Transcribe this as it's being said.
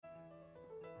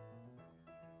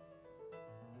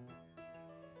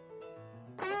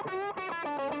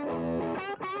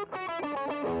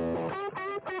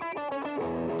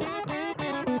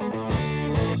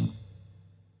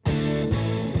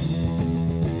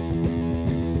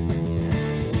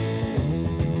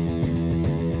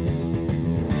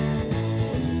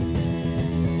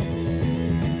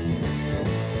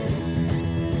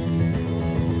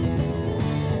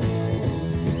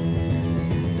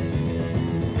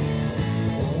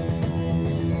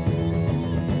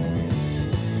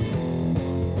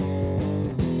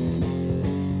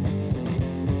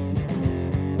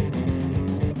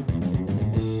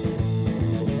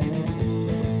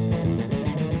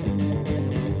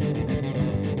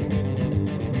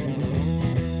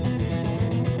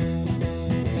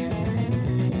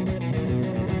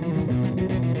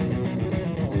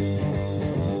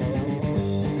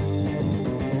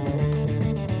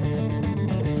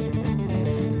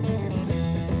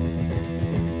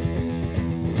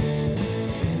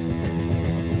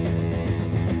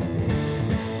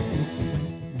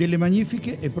Delle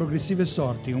magnifiche e progressive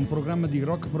sorti, un programma di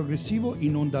rock progressivo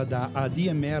in onda da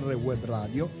ADMR Web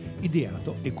Radio,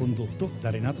 ideato e condotto da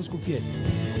Renato Scuffietti.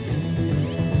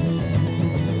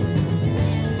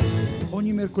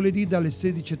 Ogni mercoledì dalle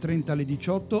 16.30 alle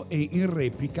 18 e in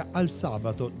replica al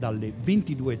sabato dalle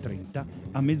 22.30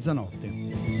 a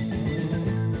mezzanotte.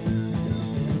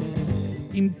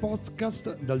 In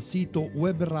podcast dal sito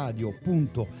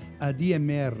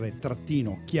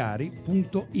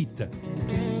webradio.admr-chiari.it,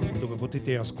 dove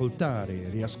potete ascoltare,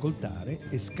 riascoltare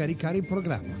e scaricare il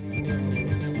programma.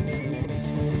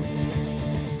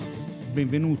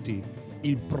 Benvenuti,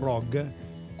 il prog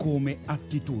come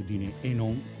attitudine e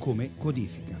non come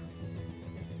codifica.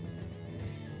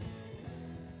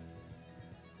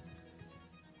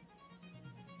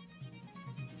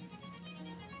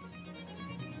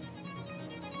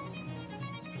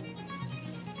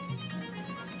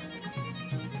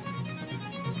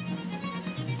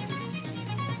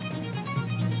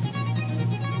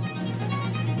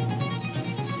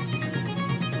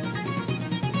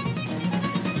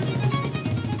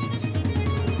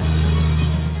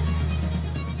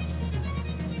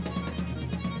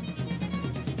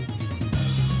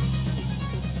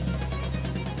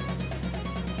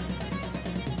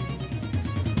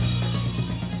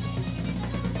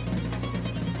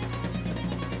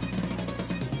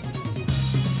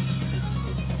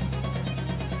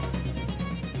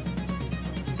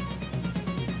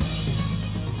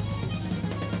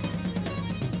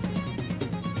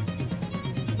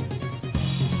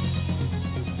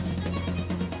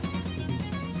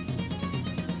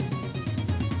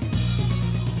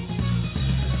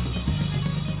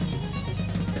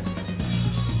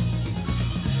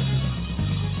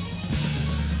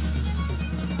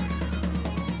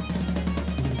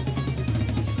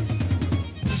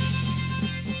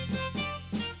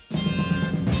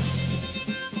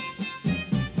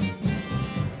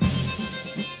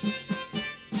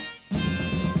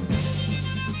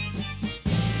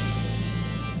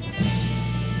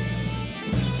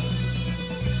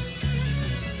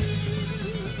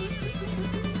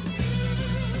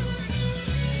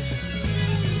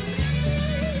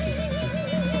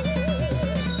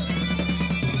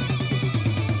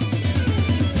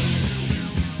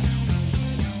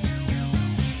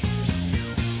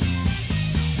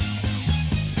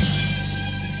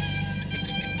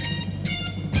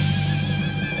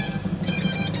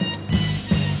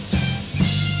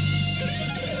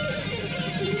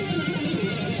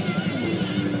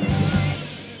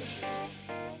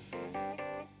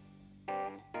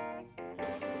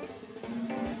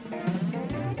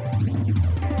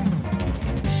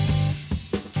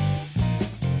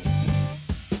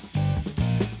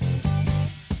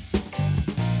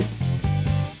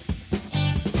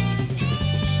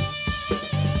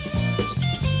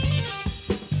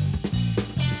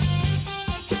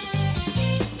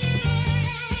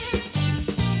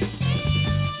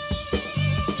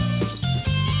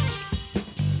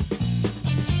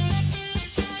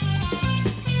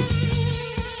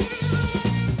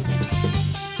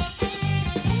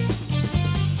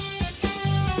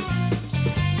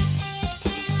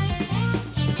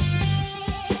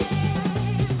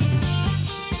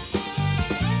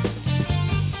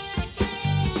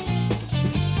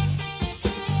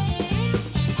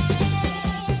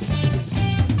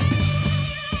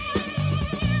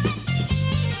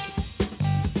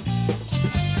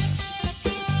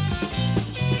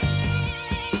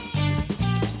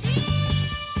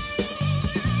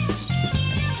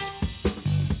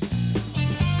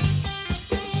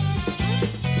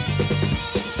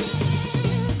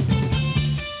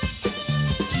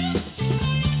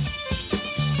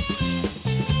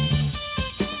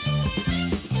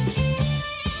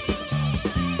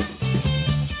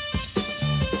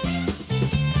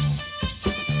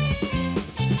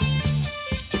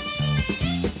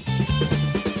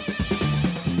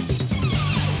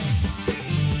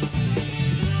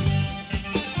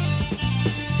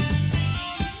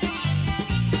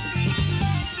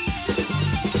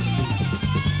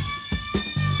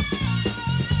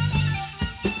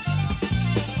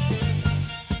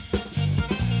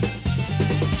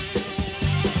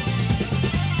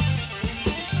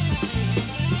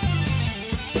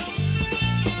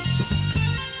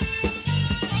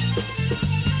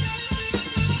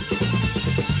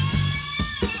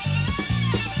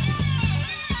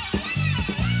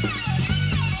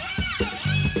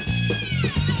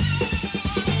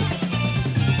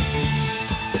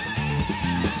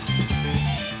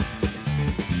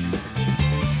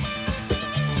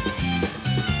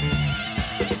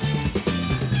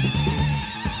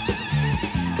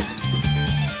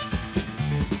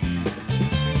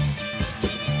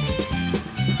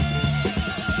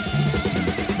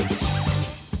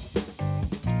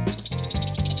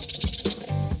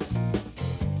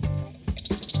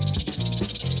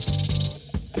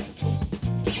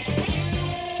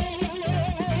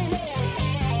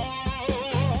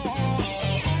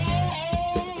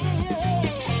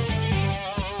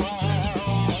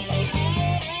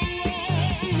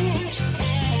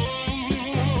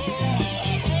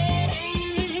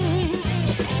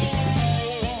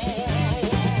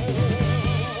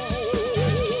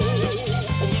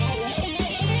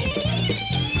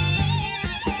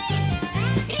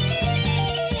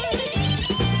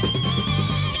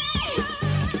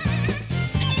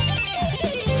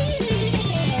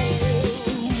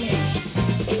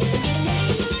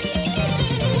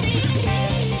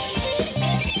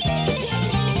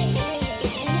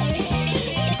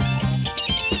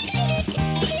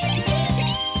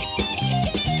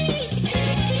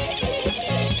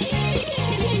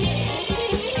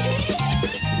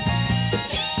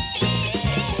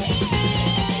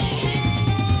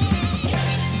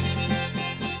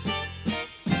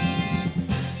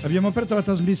 Abbiamo aperto la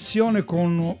trasmissione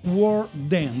con War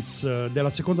Dance della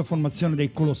seconda formazione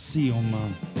dei Colosseum.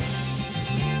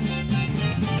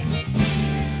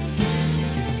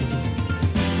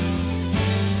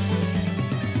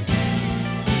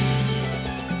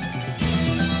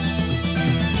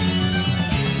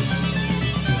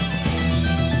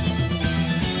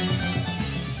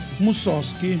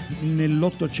 Mussorgsky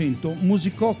nell'Ottocento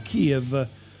musicò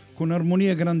Kiev con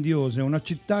armonie grandiose, una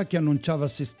città che annunciava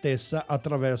se stessa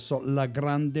attraverso la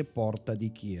grande porta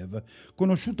di Kiev,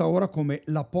 conosciuta ora come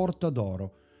la Porta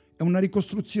d'Oro. È una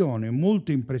ricostruzione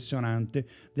molto impressionante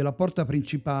della porta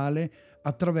principale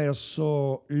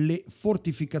attraverso le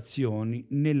fortificazioni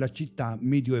nella città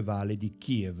medievale di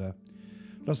Kiev.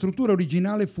 La struttura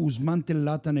originale fu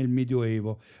smantellata nel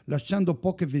Medioevo, lasciando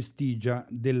poche vestigia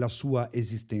della sua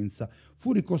esistenza.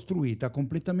 Fu ricostruita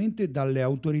completamente dalle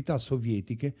autorità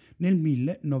sovietiche nel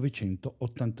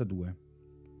 1982.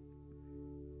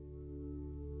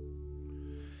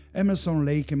 Emerson,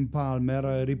 Lake e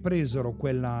Palmer ripresero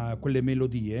quelle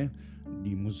melodie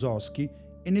di Mussorgsky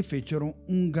e ne fecero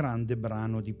un grande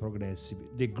brano di progressive,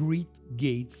 The Great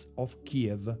Gates of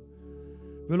Kiev.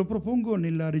 Ve lo propongo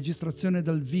nella registrazione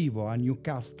dal vivo a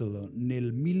Newcastle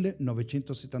nel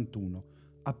 1971,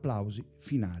 applausi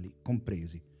finali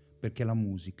compresi, perché la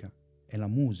musica è la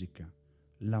musica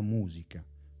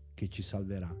che ci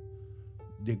salverà.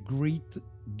 The Great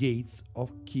Gates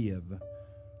of Kiev,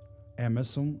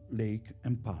 Emerson, Lake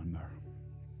and Palmer.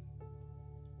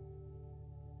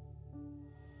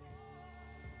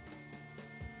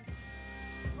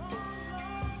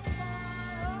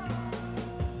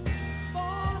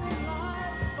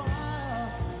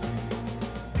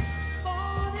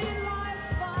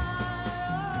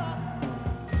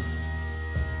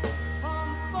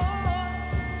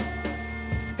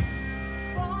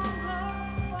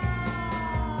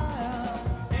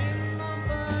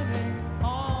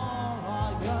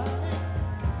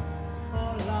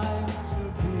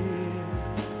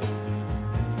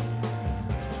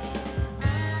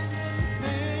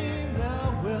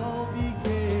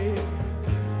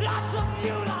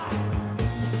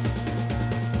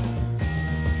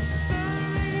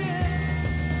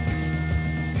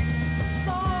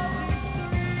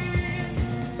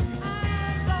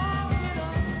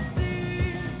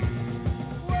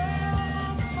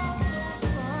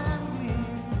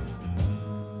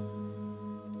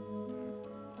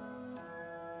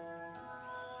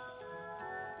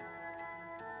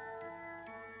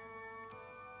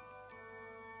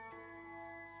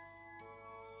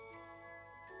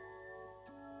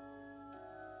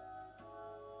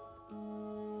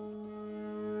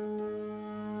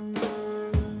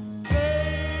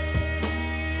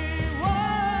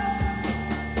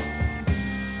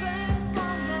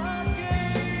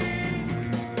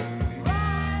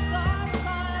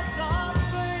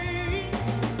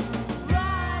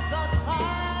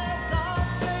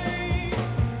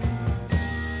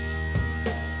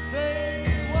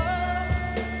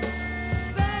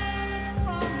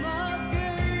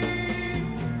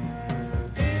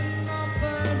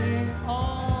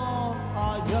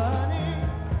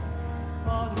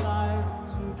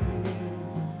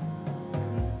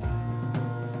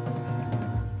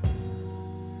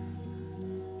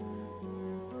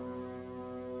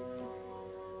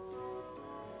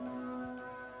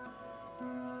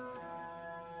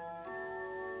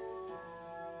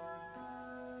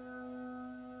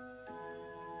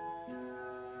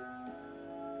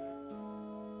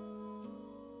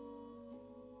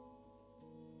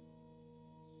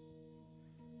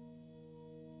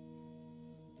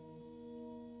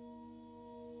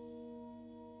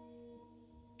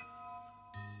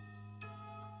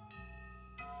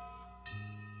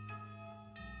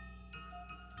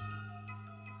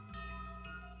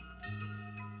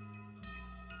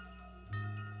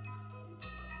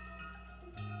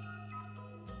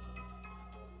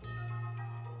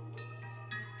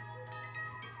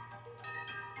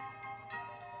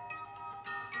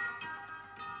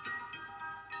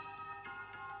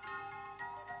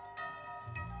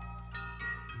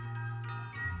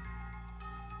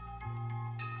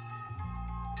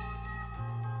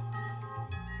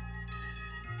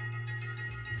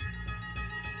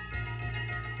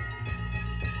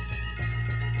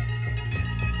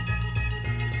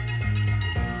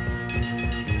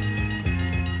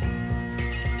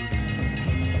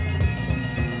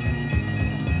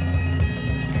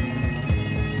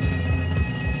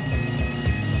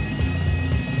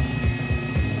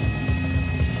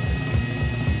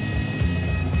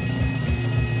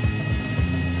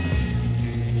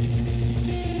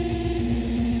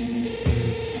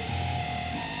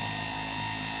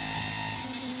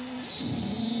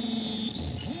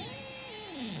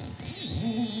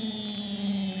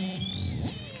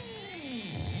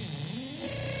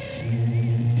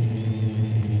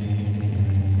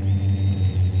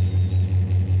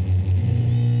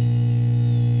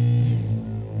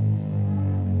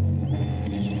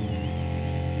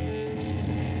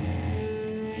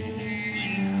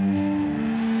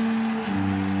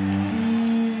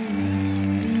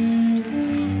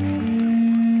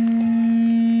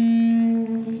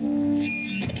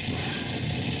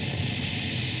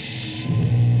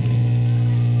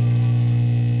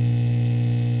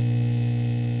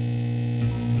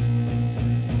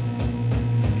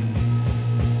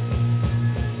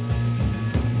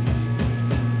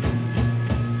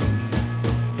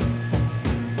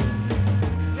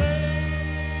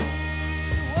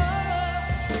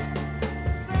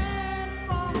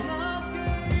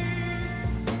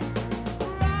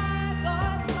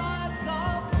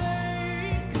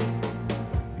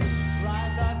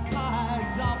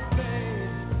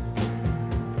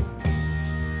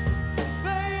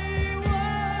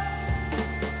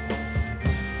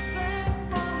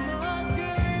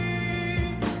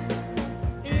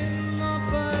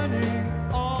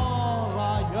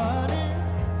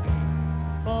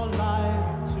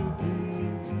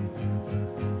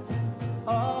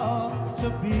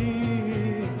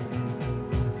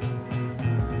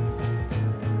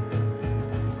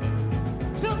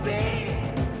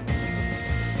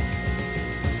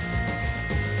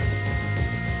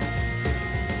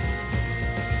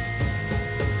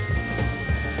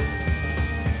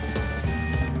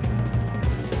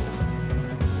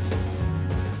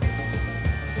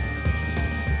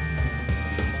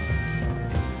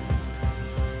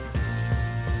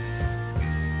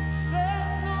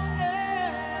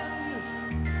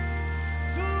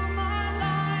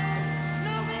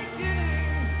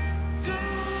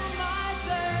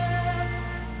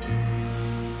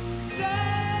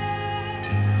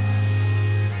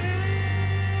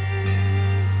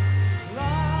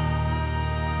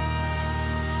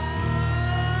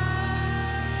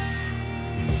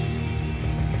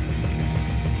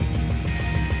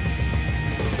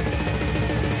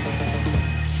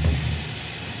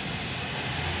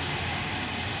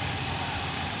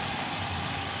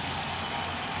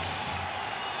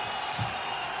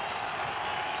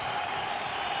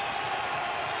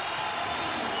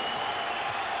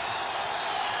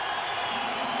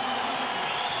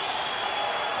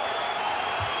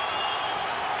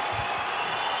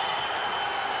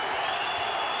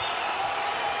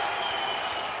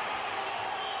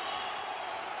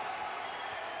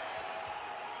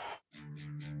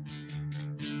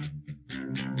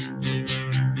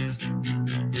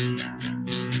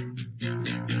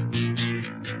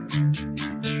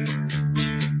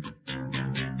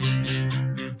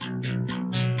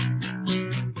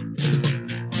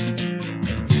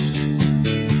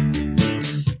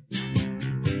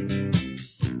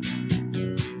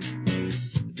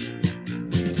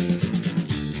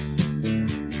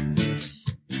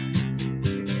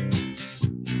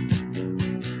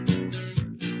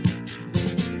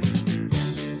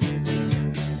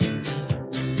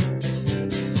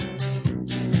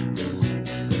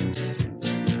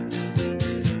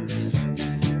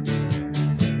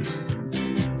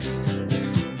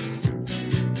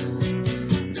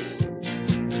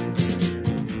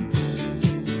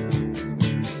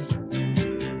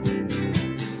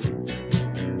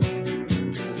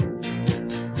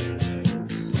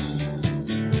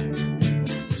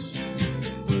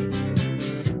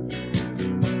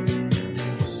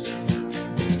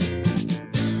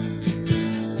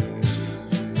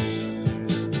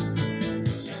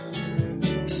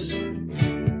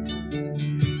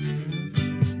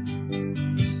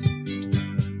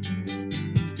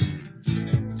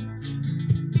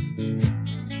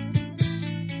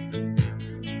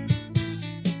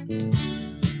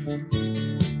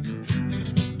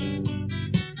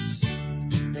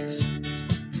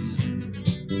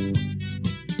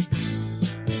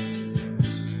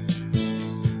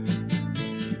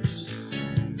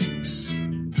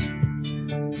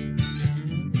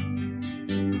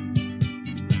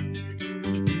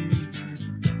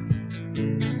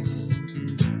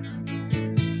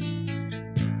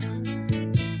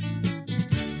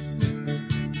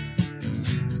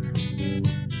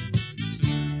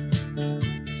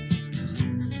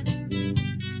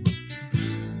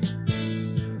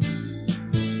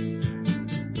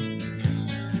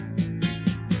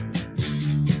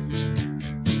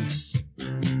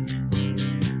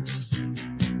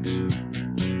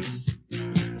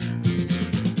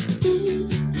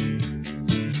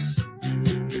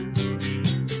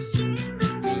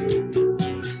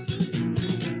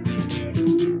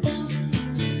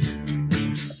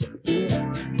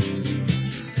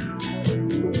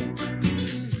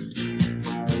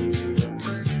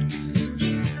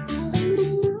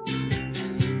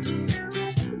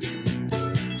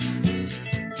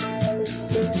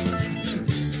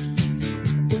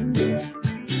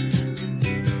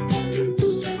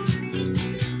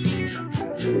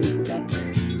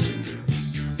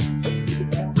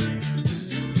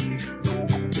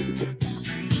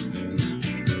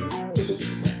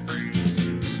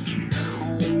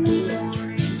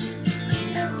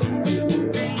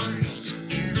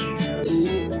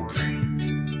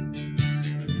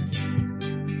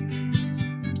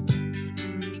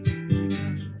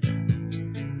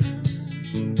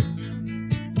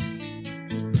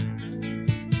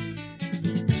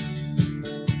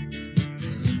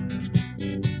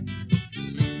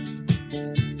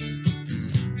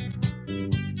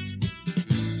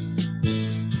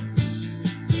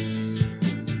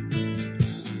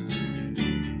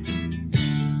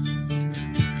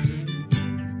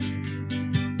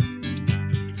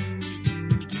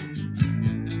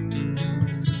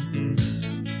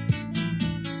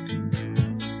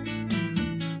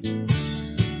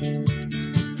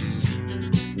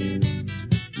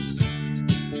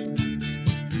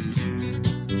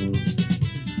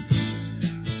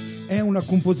 È una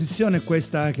composizione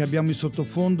questa che abbiamo in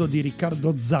sottofondo di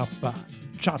Riccardo Zappa,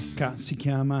 Kamchatka si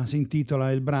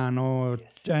intitola il brano.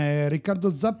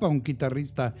 Riccardo Zappa è un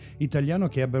chitarrista italiano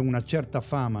che ebbe una certa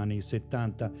fama nei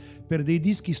 70 per dei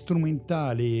dischi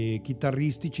strumentali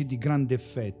chitarristici di grande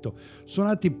effetto,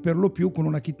 suonati per lo più con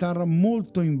una chitarra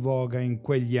molto in voga in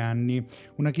quegli anni,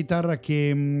 una chitarra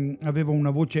che aveva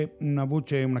una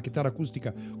chitarra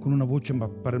acustica con una voce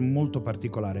molto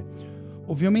particolare.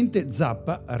 Ovviamente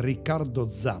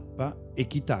Riccardo Zappa e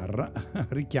chitarra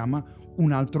richiama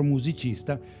un altro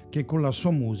musicista che con la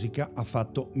sua musica ha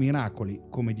fatto miracoli.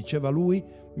 Come diceva lui,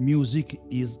 music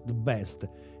is the best,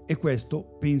 e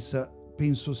questo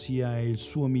penso sia il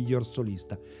suo miglior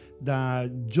solista. Da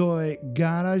Joe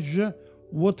Garage,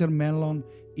 Watermelon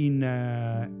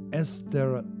in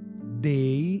Esther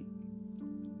Day,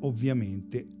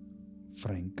 ovviamente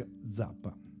Frank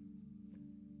Zappa.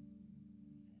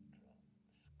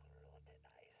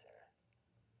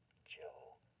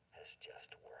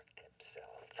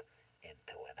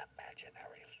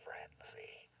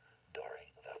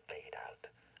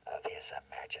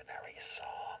 Imaginary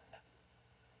song.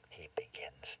 He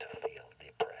begins to feel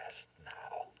depressed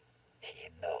now. He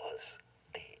knows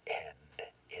the end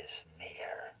is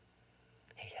near.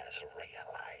 He has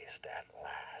realized at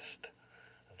last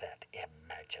that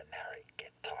imaginary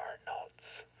guitar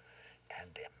notes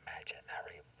and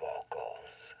imaginary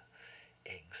vocals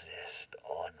exist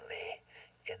only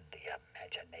in the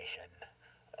imagination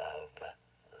of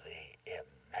the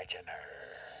imaginer.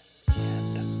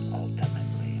 And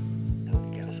ultimately, who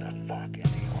gives a fuck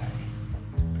anyway?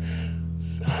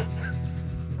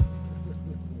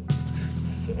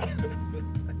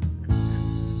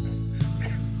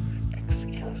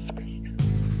 Excuse me.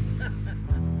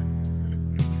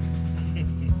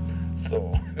 Who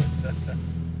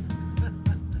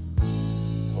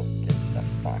gives a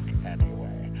fuck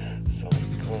anyway? So he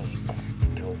goes back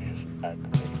to his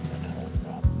ugly little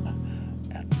room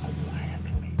and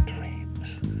quietly dreams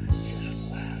his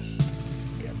last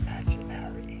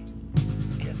imaginary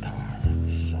guitar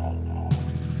solo.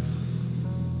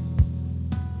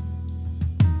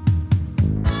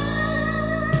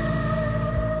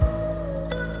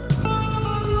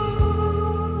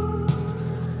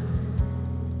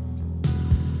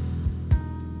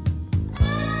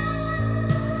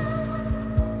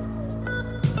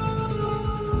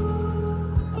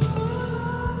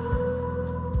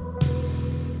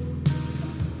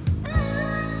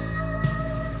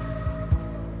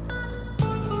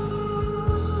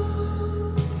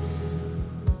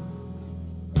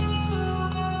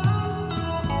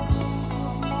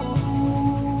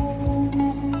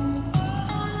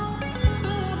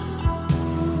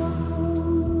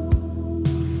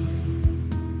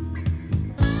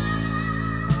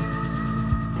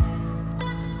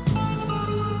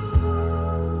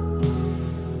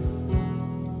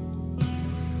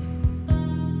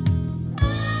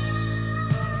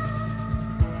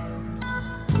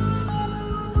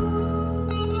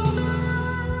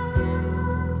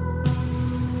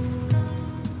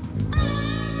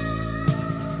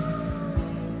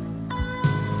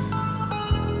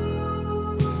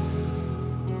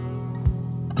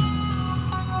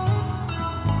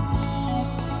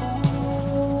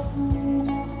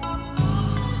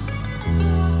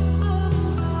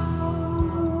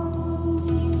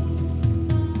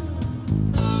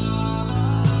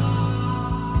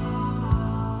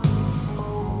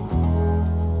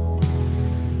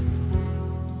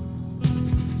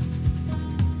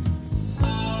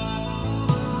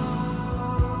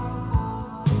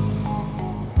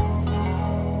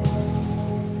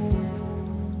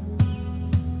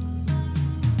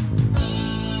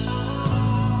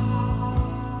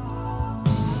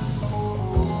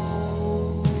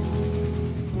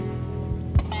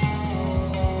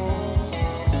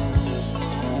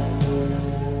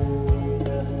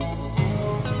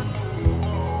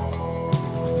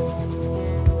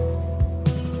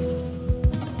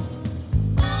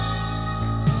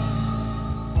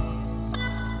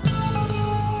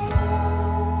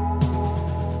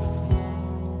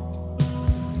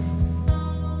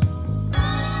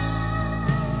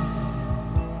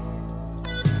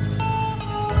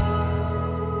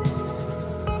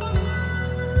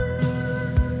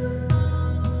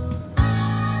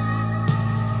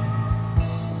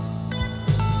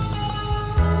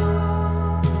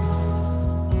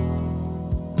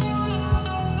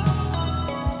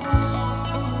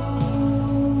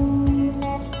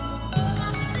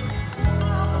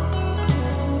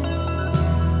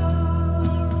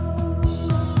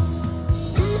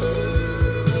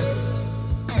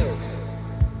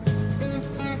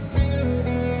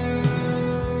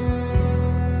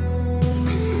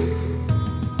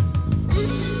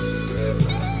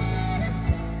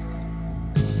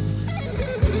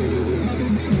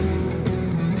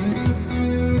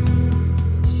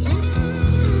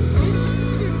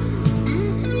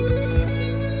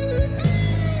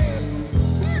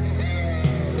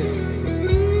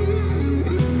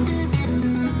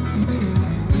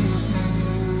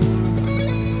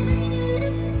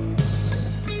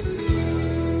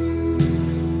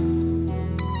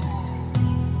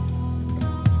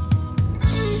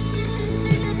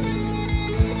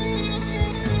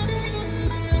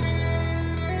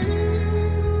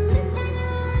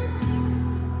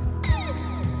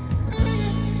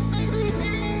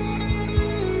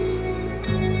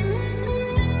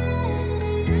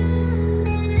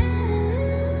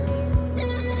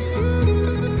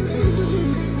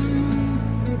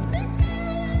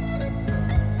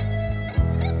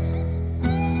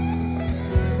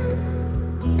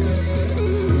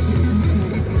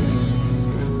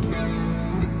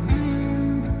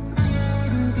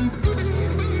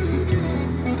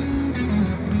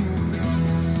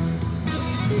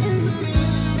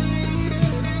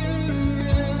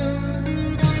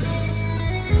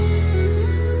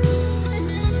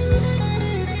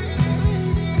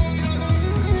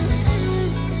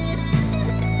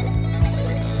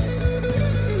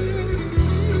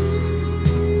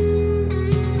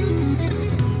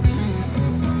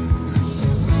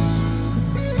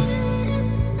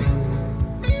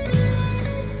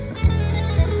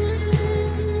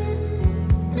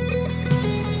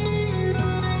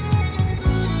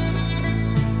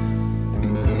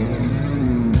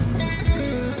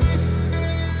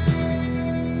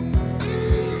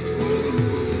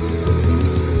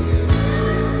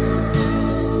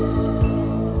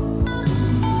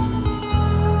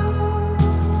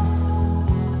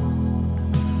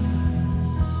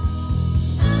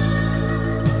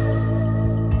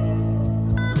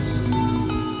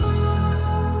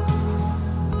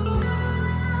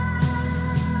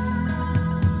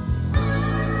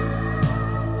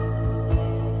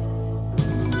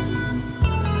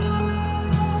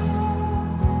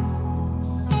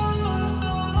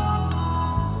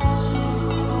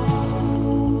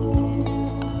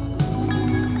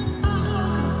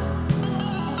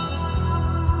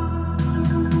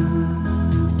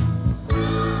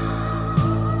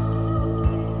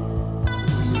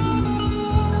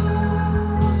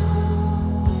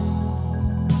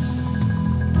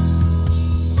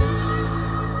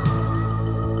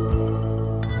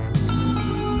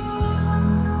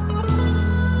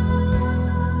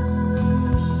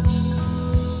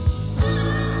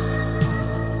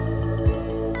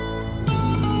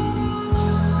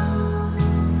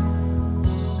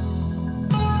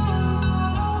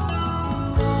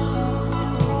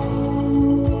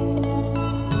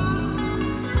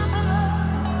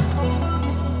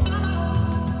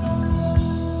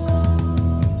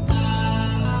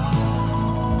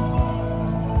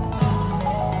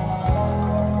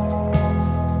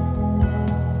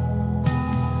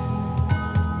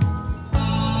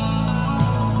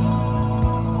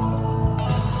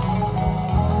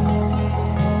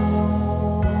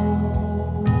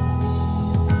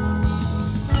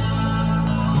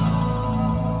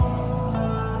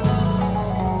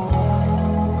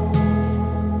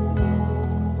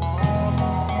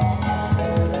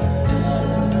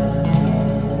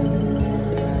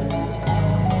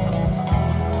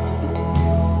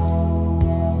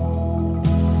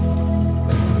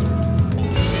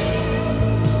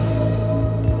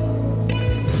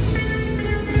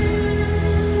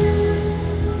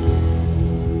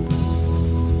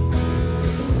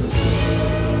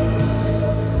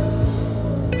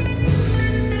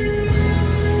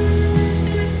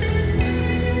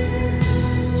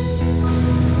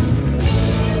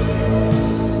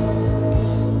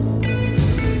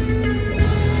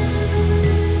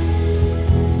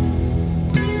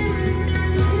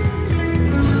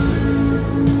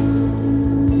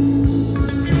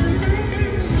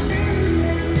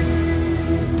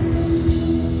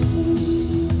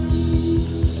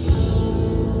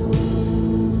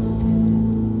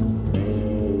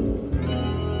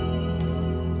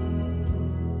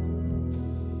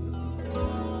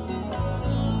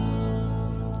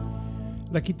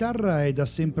 chitarra è da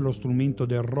sempre lo strumento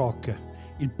del rock.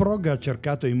 Il prog ha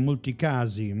cercato e in molti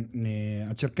casi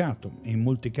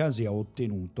ha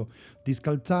ottenuto di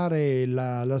scalzare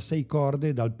la sei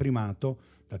corde dal primato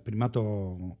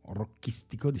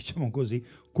rocchistico, diciamo così,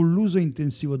 con l'uso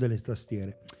intensivo delle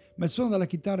tastiere. Ma il suono della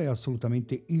chitarra è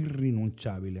assolutamente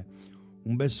irrinunciabile.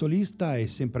 Un bel solista è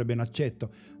sempre ben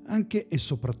accetto, anche e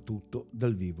soprattutto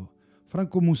dal vivo.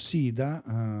 Franco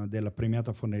Mussida, della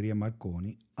premiata Foneria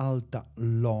Marconi, alta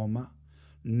Loma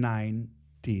 9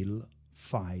 till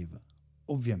 5,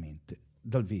 ovviamente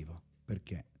dal vivo,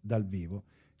 perché dal vivo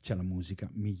c'è la musica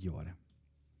migliore.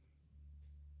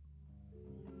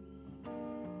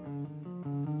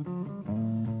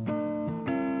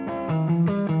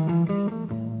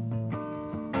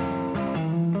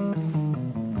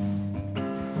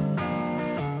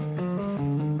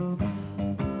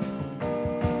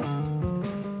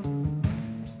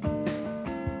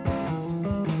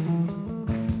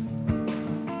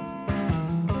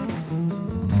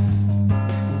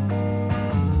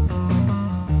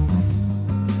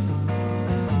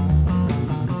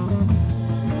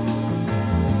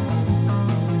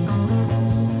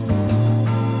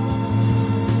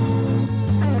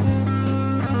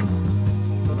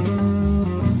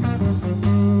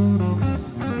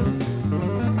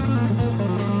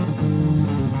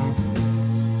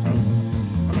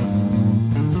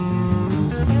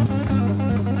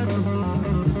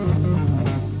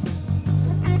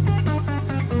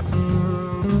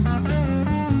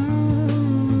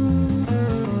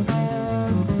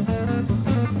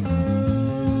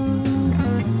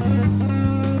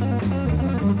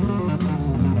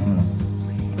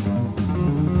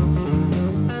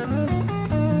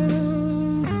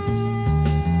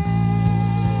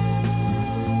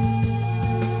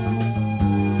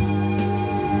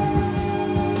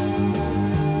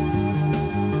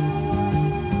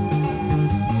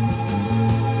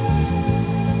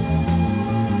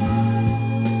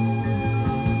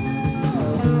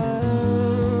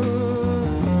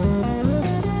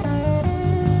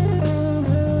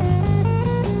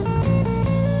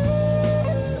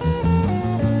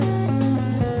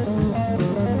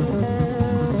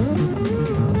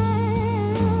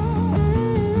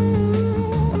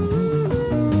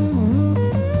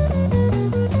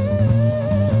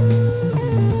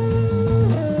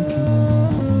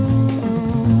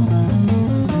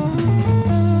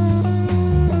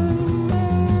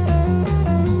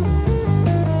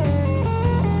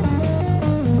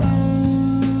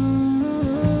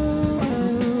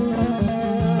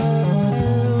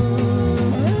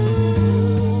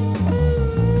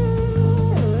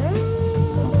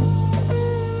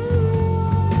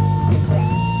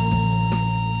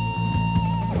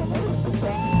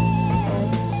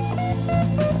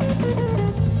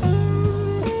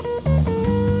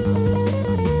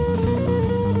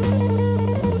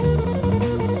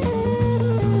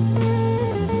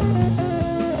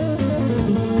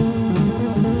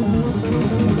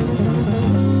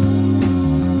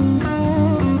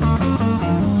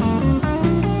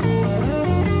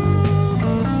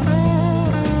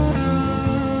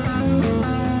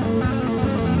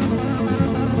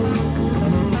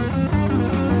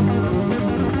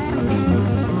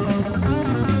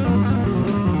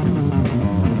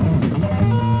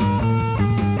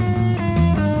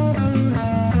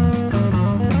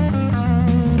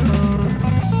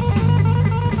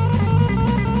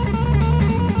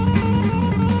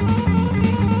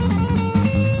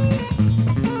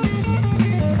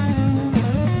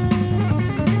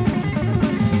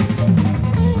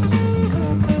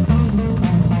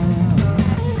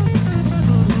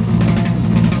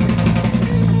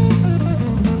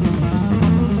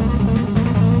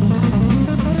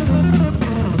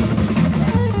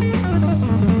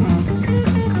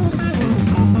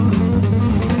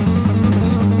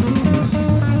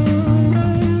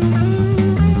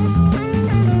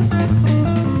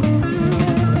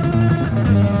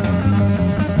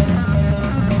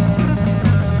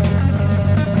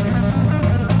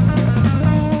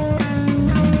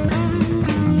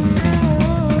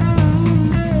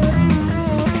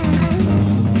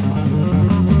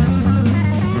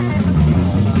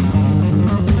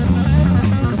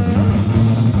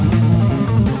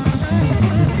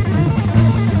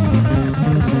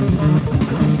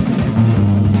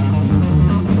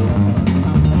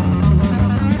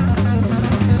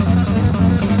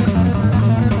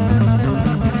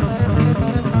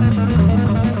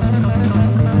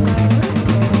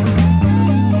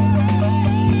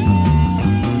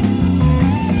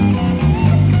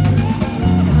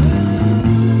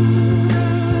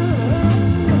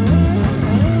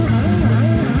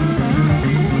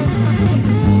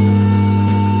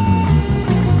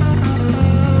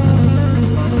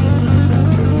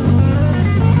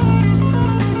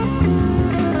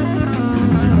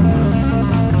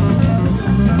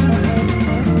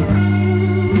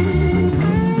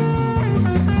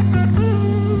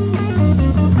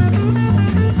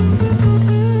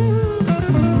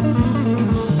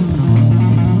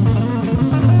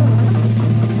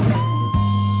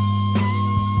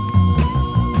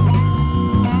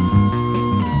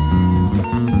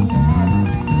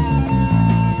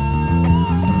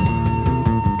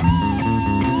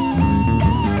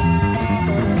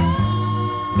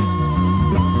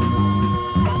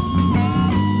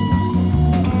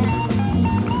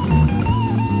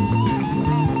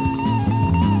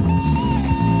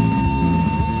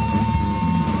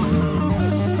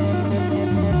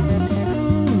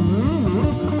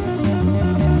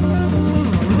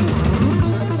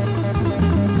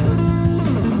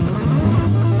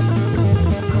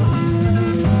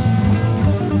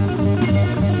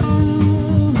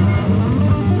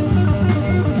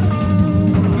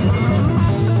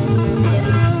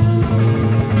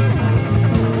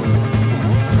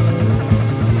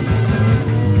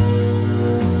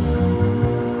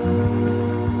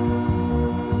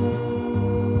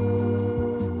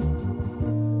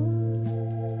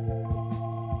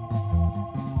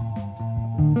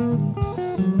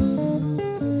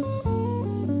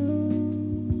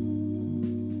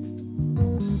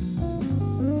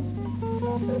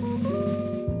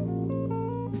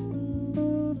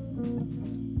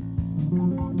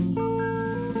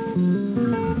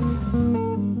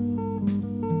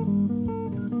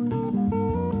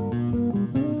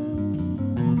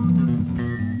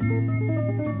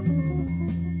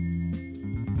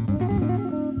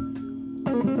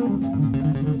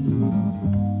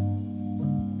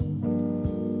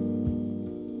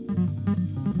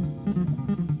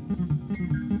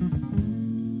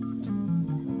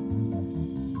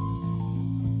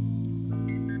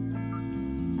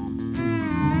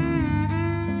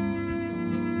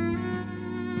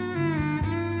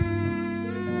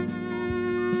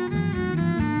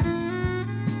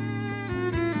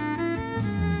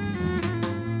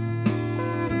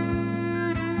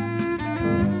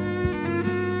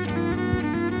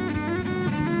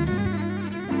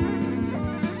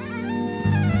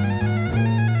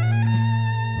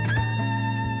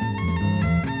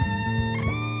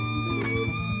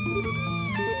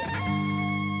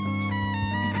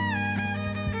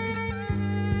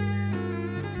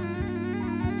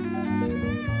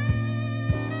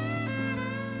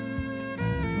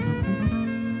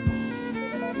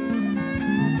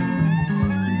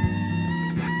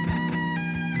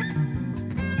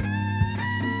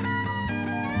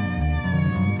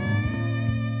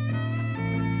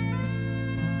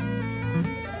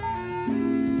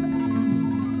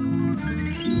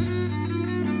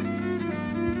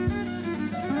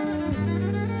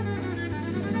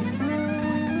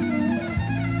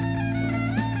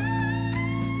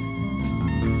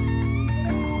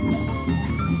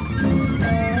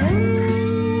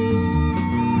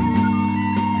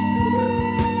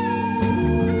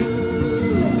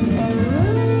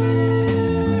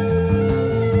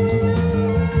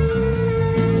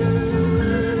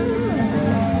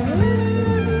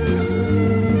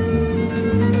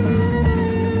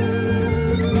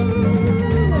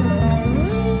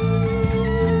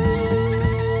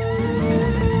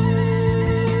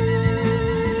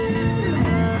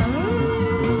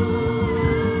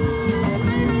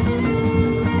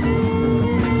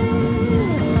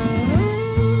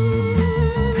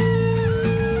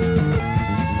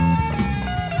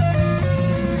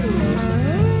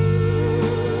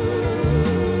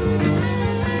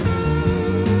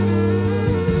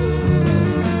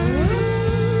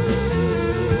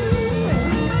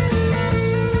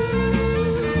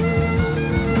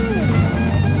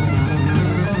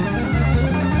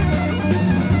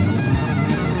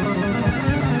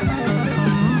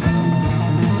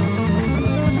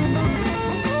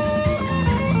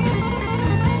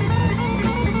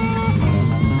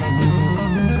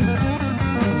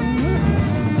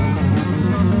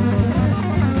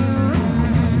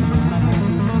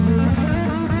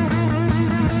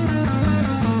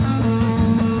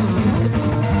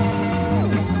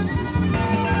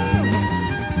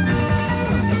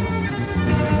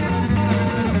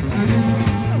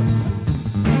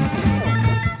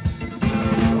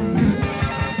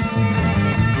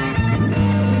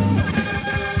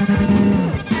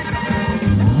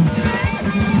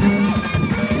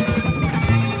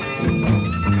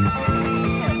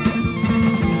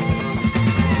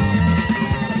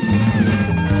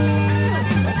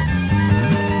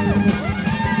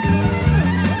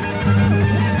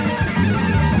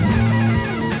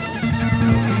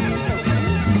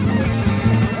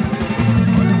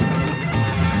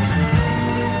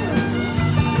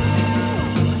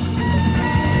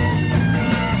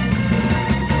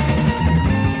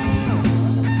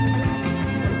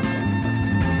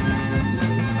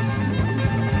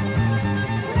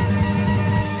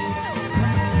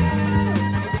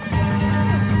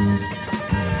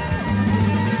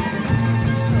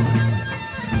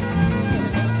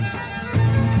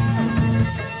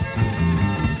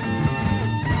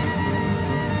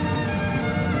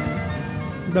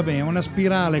 Vabbè, è una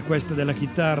spirale questa della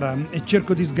chitarra e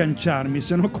cerco di sganciarmi,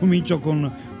 se no comincio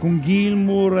con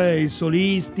Gilmour, i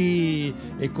solisti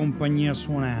e compagnia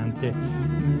suonante.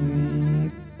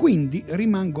 Quindi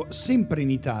rimango sempre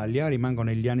in Italia, rimango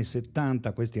negli anni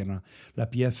 70, questi erano la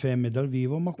PFM dal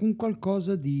vivo, ma con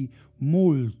qualcosa di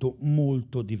molto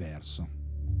molto diverso.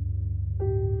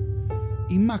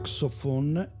 I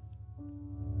Maxophone,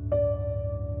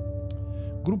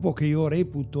 gruppo che io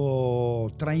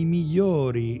reputo tra i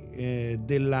migliori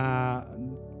della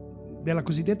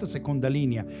cosiddetta seconda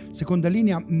linea,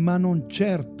 ma non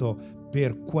certo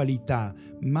per qualità,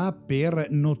 ma per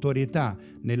notorietà.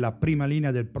 Nella prima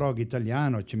linea del prog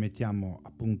italiano ci mettiamo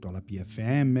appunto la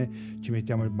PFM, ci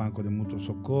mettiamo il Banco del Mutuo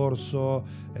Soccorso,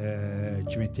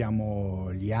 ci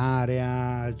mettiamo gli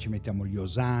Area, ci mettiamo gli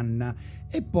Osanna,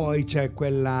 e poi c'è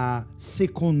quella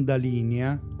seconda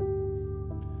linea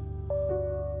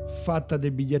fatta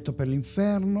del biglietto per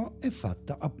l'inferno e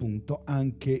fatta appunto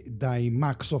anche dai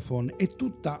Maxophone e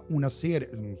tutta una serie,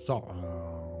 non so,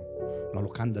 la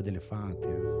locanda delle fate,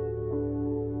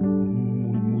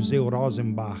 il museo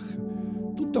Rosenbach,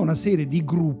 tutta una serie di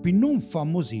gruppi non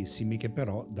famosissimi che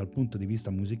però dal punto di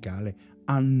vista musicale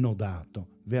hanno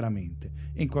dato veramente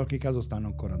e in qualche caso stanno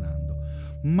ancora dando.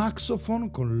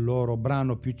 Maxophone con il loro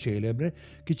brano più celebre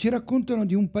che ci raccontano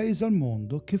di un paese al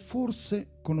mondo che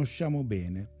forse conosciamo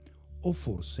bene o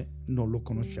forse non lo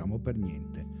conosciamo per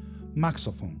niente.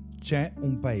 Maxophone, c'è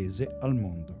un paese al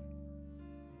mondo.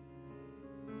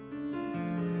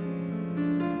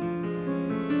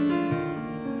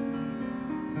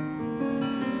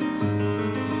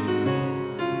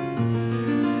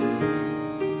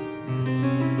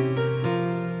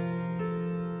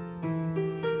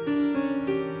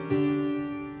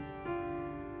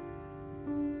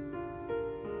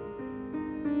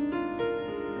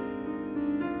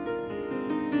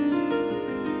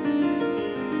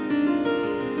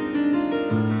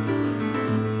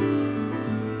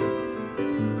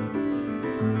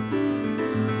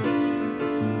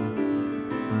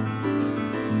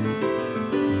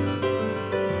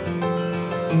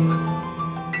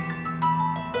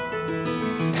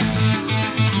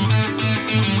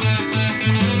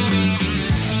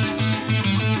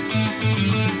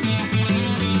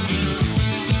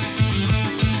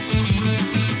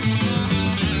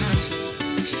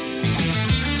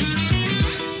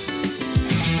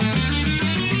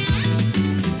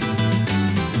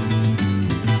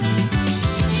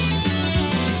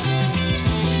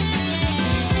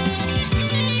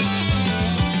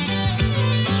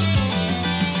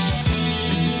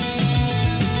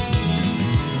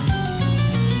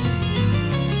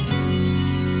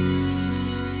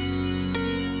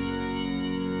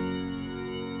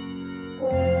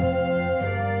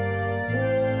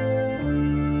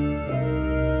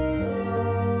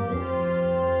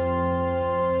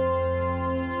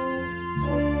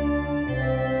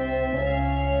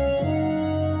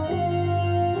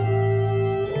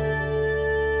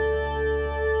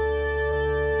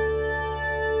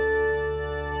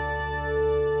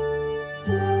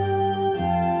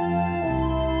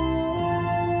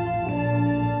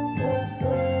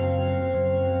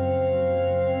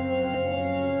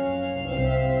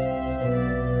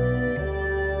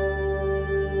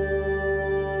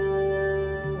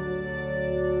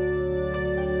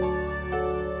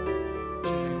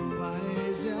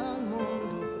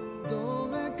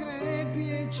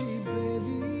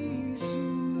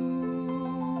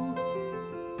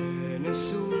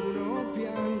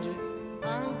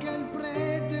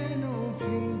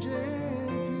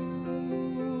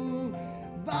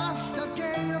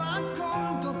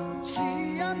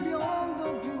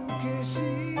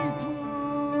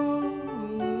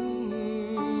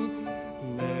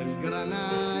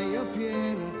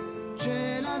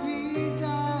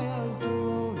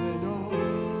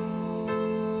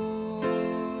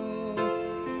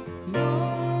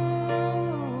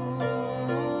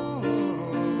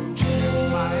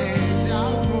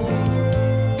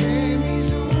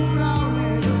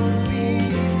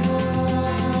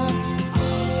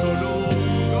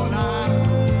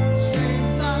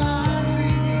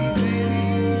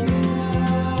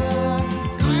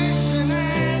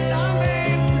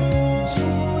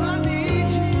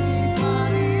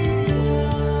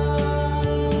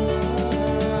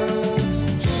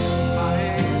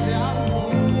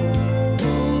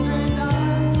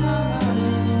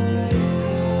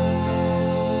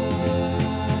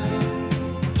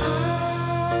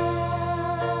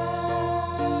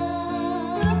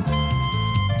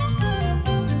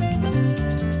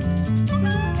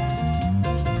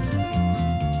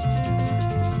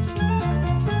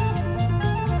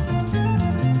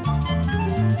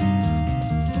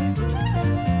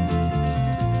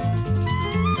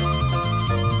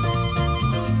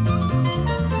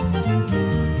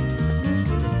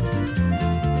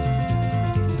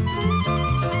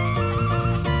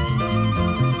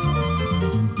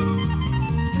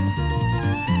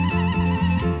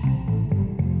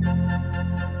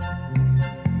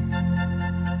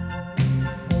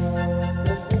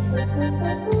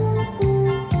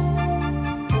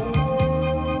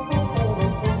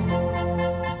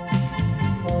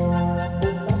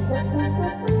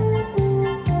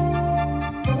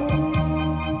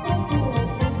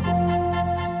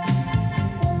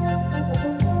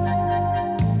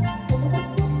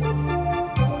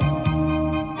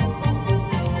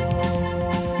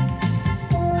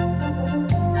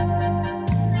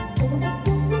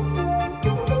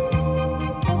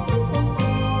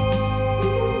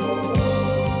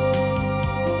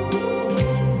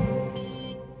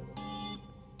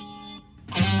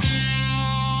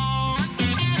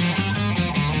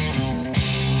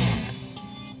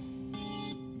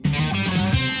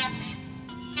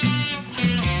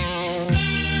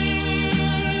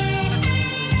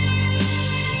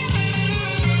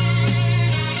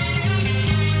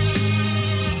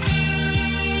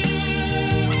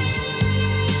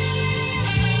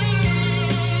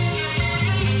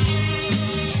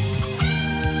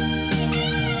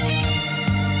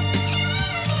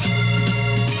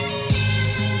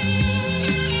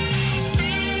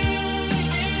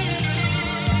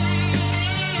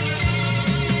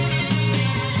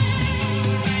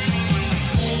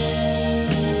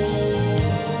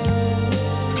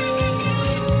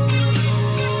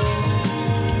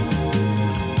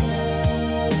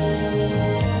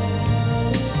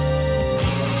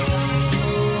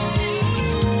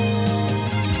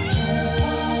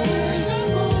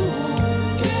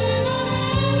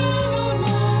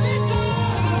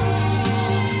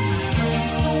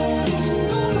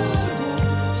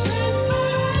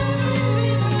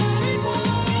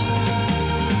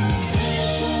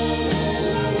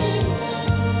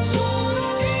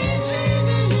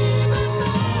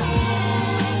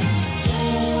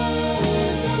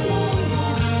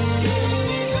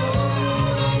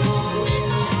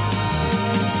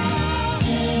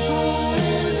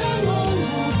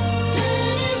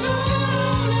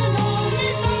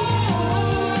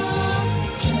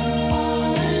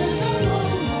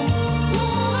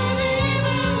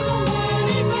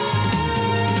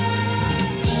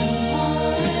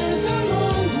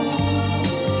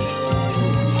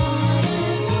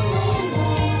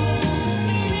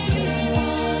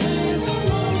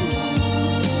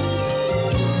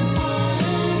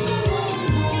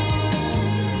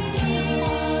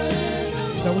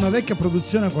 vecchia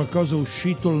produzione a qualcosa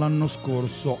uscito l'anno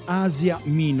scorso, Asia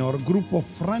Minor, gruppo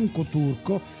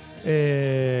franco-turco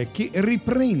che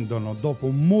riprendono dopo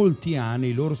molti anni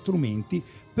i loro strumenti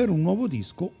per un nuovo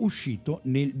disco uscito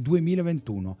nel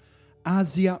 2021.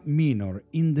 Asia Minor,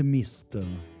 In the Mist.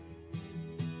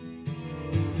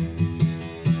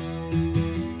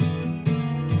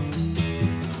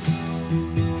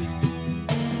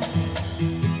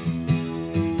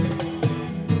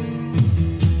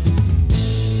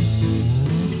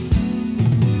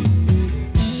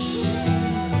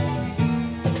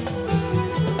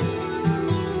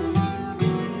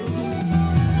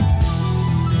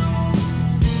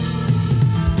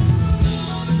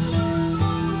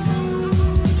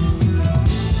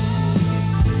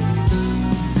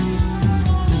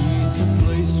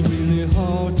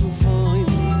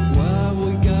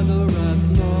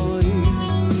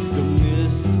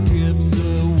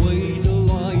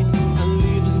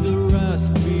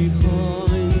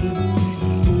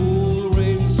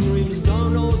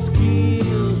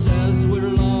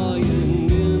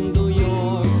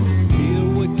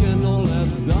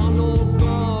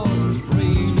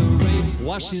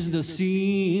 Washes the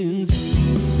scenes.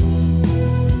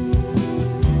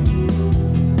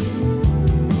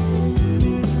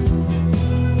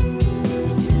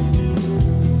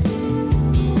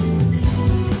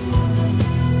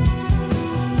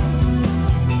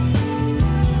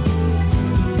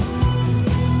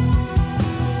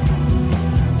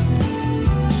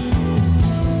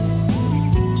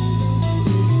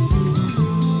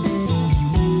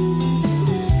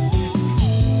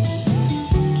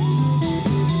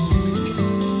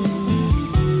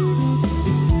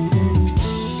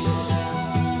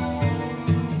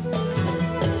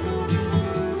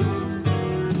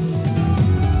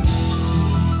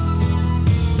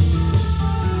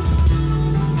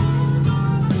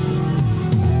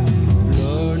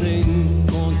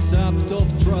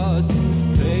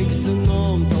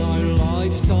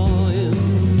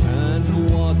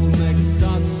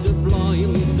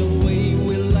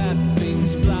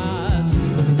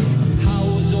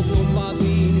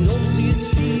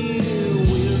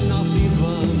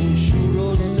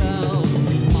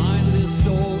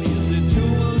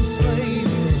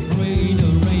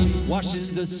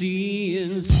 Washes the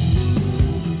scenes.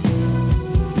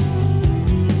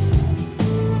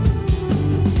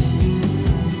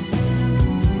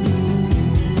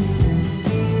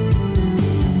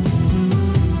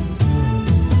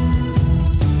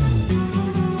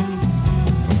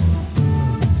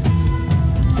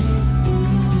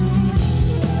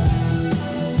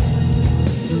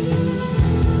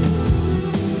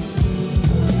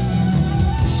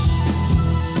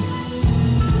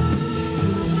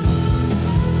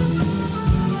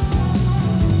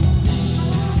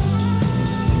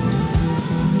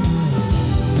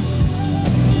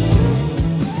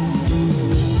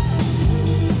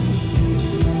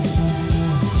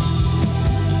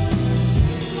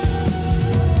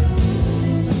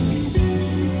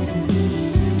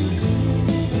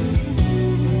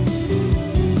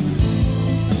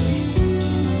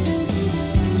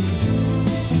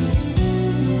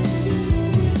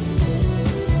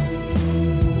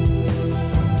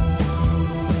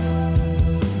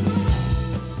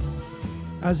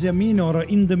 Asia Minor,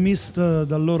 In the Mist,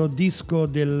 dal loro disco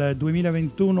del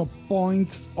 2021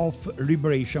 Points of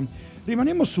Liberation.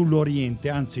 Rimaniamo sull'Oriente,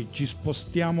 anzi ci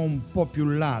spostiamo un po' più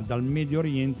là dal Medio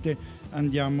Oriente,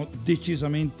 andiamo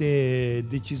decisamente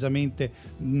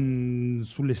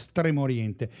sull'estremo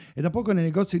Oriente. E da poco nei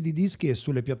negozi di dischi e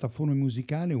sulle piattaforme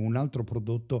musicali un altro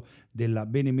prodotto della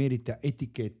benemerita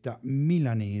etichetta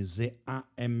milanese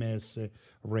AMS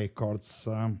Records,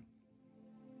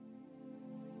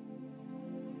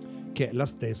 che è la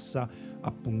stessa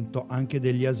appunto anche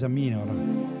degli Asia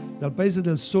Minor. Dal paese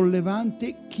del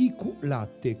Sollevante, Kiku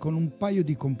Latte, con un paio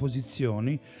di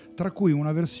composizioni, tra cui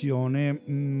una versione,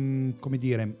 come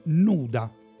dire,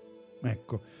 nuda,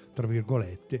 ecco, tra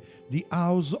virgolette, di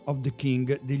House of the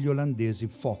King degli olandesi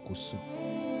Focus.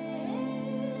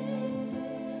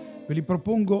 Ve li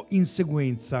propongo in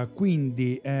sequenza,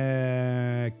 quindi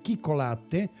Kiku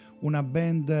Latte, una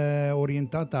band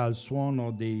orientata al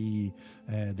suono del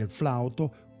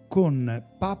flauto, con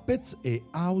Puppets e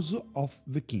House of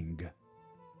the King.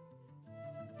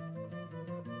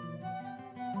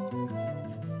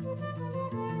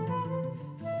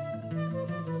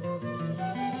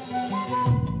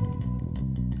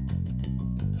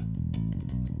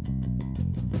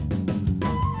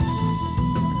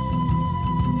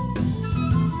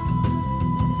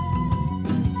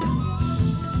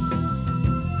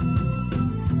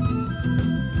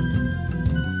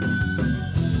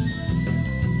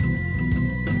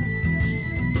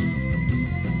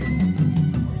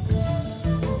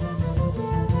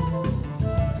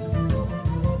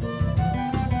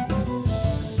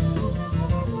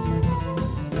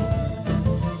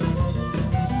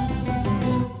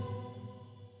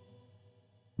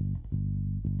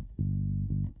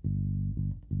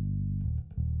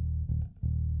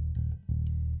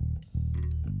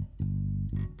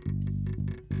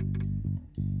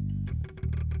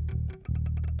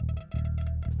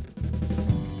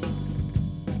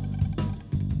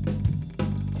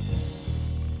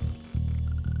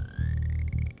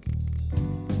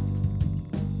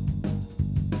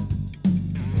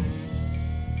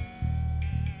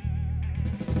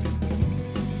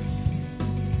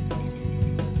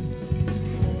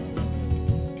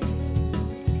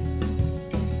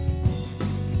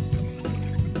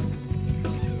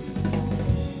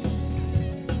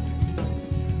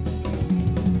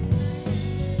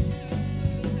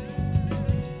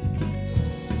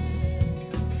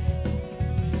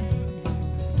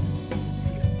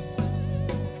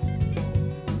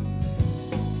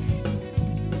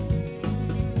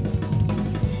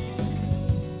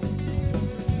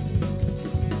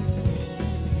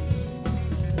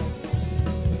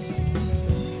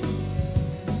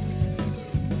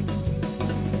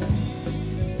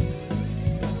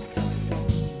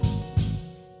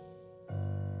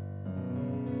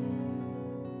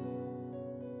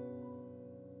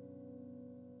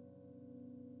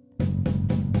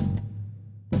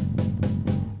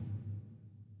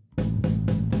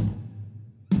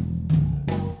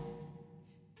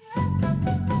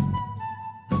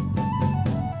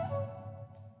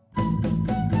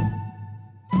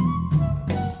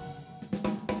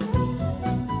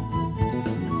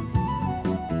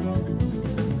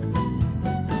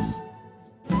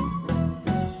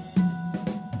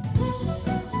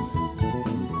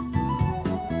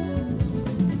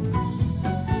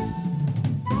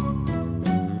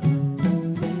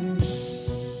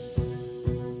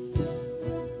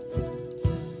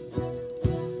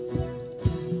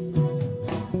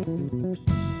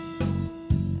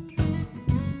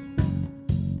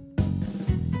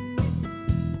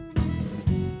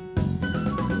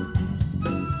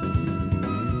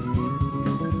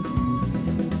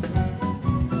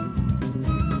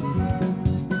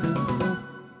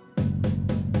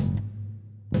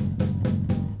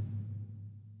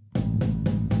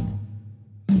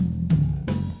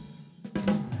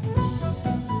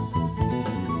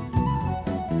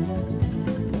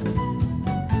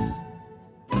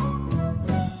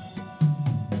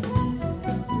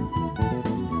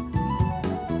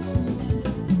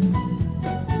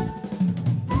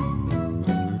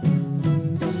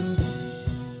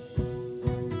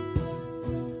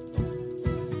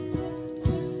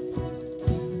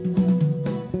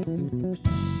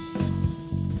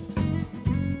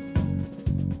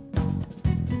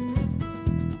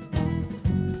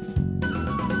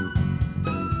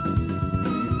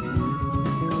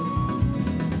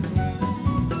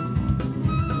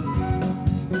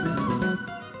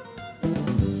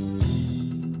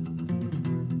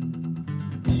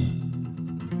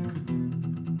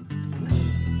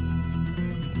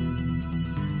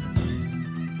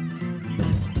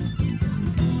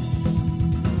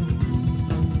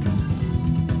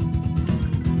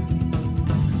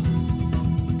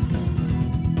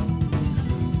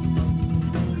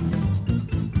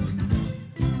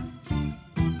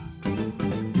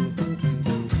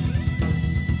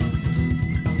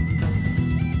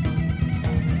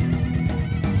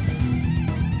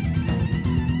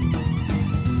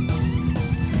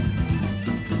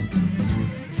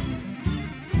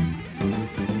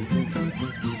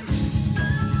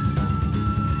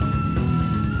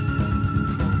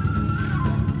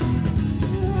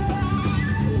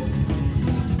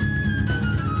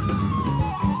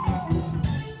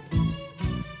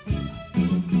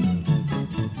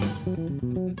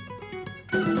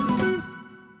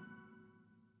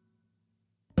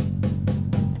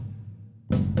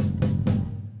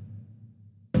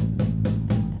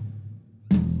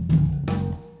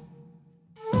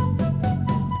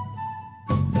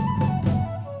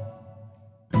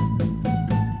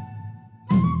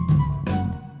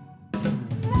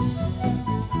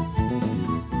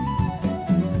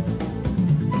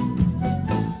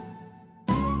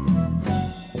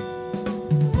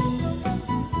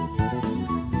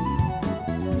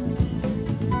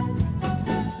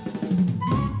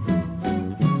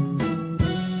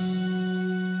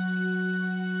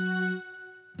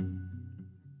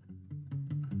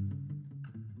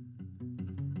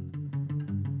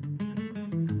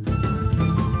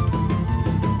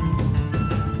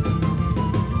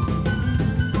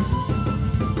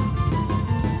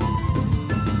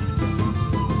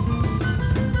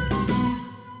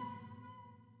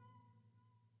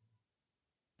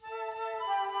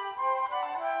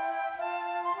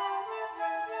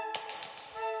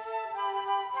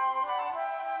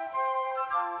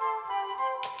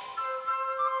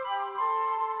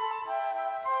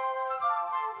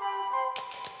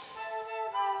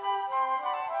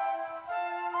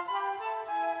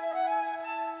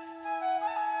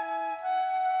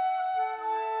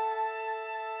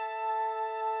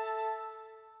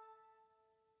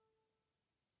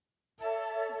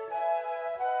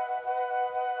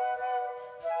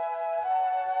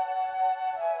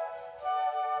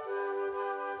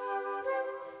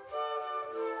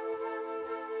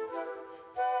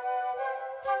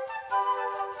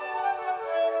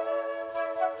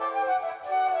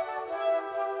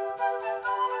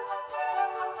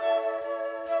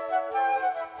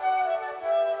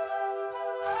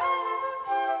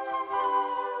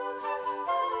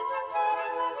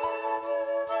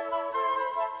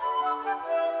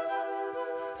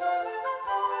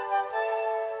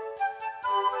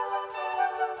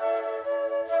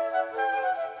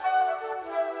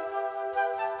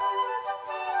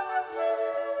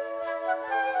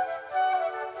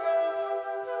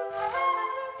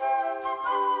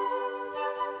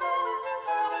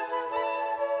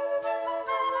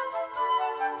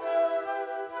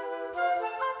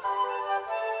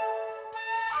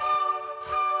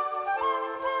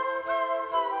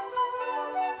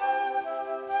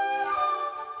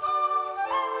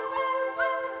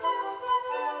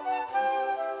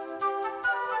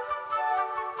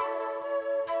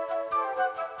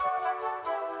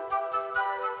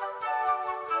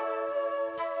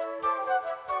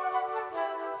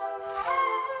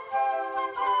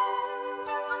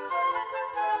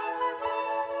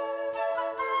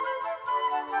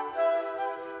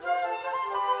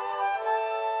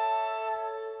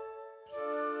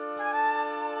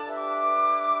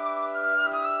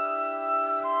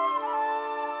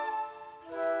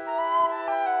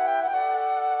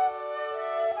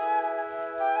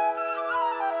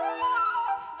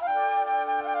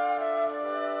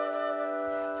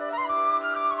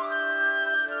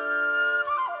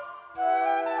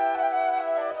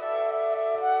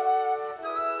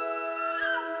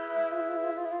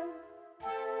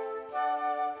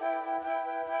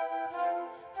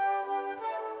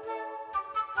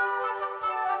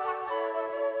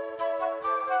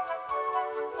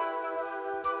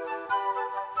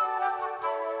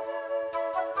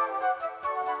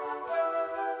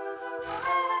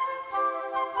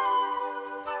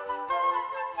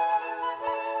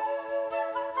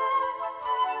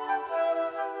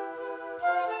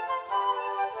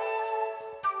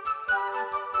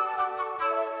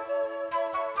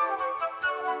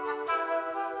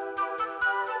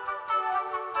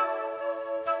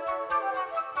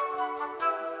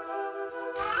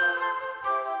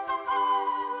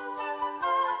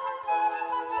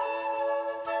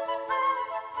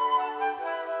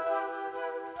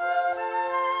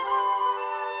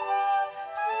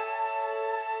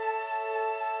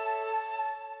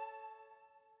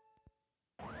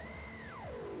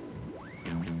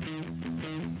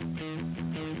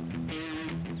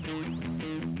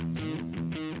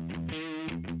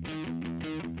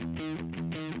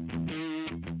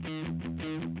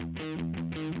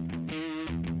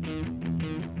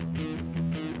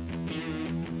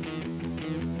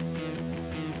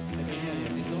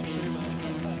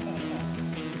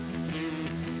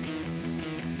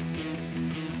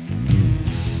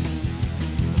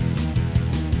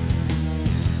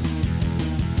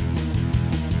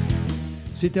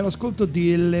 Siete all'ascolto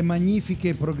delle magnifiche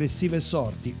e progressive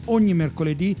sorti, ogni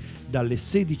mercoledì dalle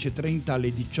 16.30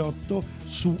 alle 18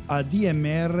 su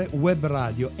ADMR Web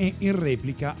Radio e in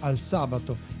replica al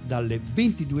sabato dalle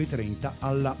 22.30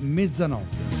 alla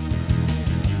mezzanotte.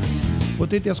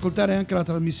 Potete ascoltare anche la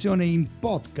trasmissione in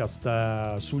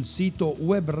podcast sul sito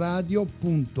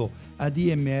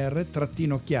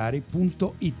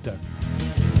webradio.admr-chiari.it.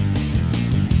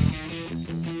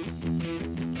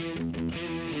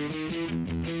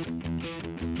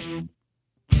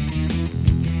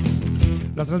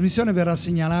 La trasmissione verrà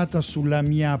segnalata sulla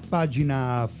mia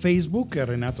pagina Facebook,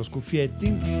 Renato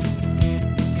Scuffietti.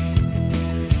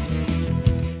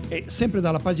 E sempre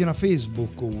dalla pagina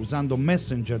Facebook, usando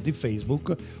Messenger di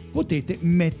Facebook, potete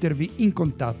mettervi in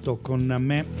contatto con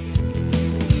me.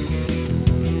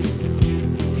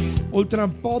 Oltre al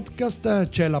podcast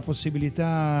c'è la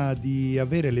possibilità di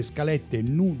avere le scalette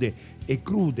nude e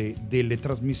crude delle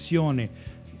trasmissioni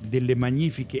delle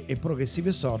magnifiche e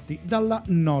progressive sorti dalla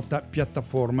nota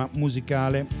piattaforma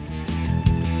musicale.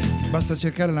 Basta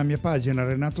cercare la mia pagina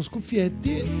Renato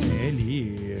Scuffietti e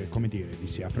lì, come dire, vi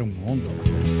si apre un mondo.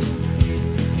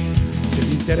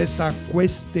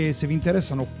 Se vi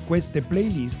interessano queste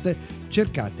playlist,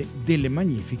 cercate delle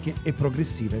magnifiche e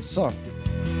progressive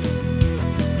sorti.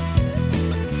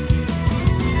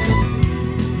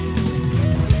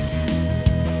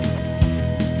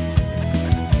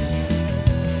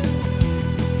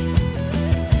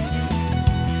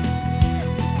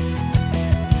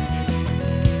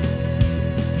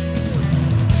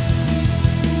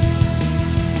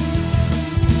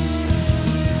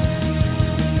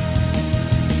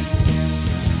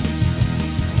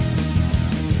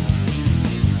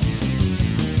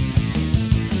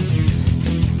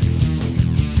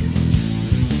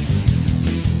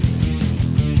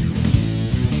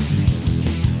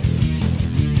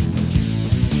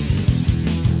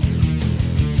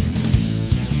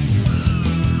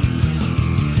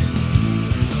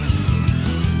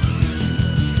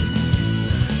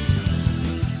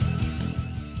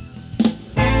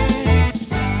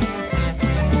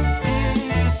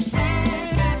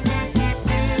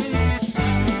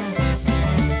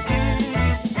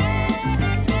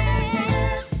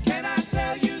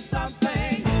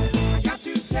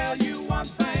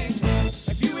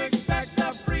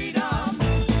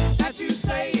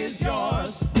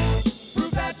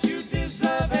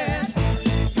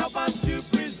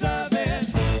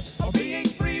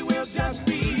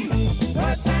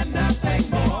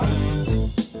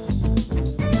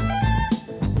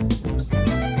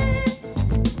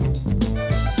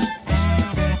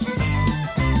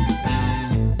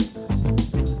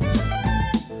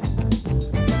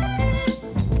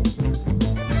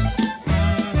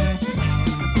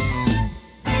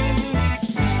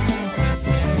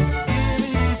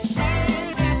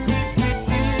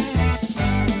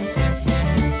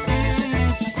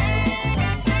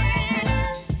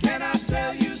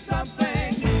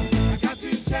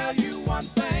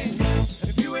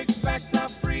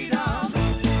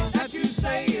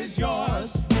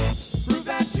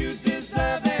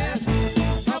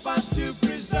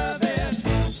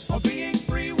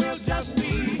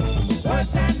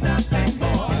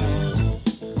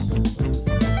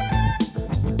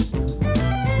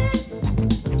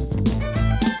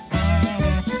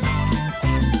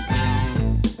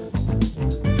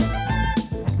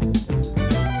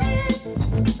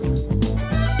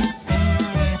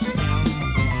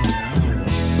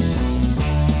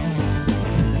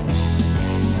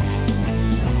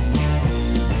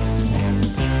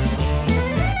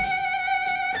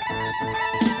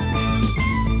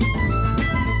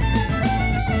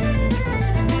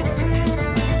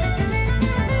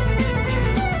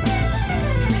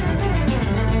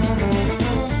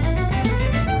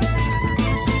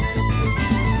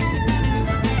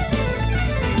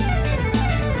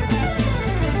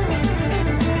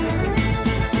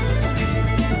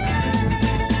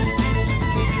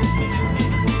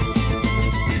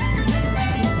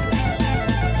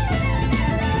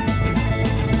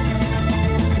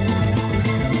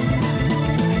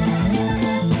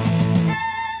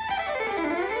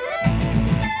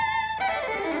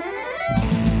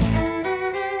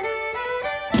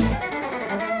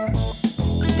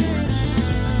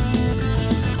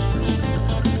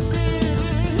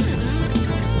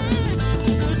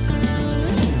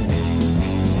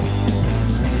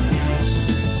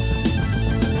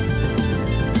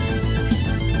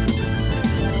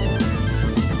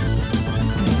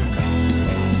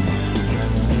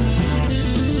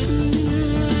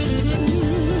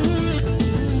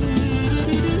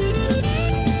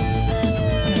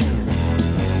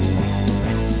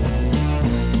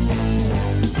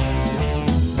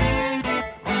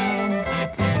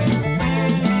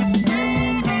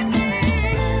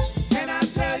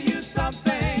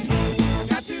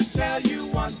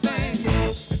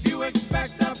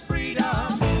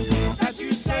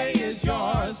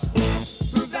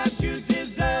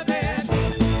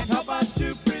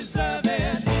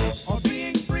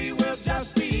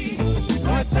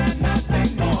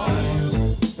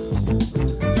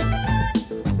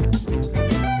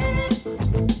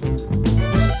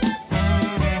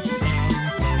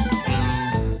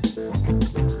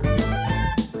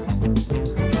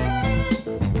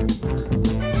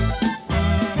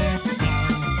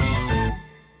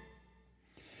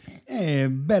 È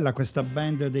bella questa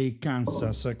band dei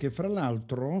Kansas, che fra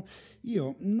l'altro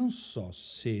io non so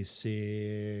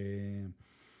se...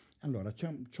 Allora, c'è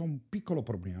un piccolo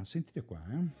problema, sentite qua,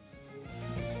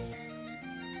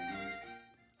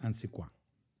 anzi qua.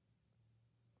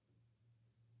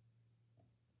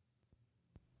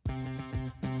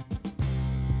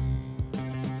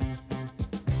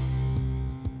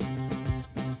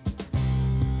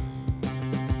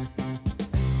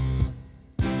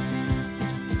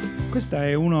 Questo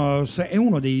è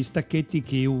uno degli stacchetti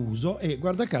che uso e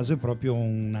guarda caso è proprio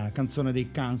una canzone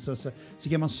dei Kansas, si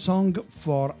chiama Song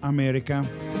for America,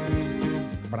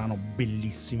 brano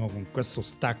bellissimo con questo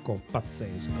stacco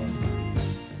pazzesco.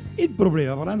 Il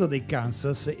problema, parlando dei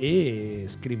Kansas e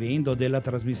scrivendo della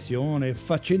trasmissione,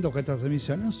 facendo questa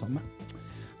trasmissione, non so, ma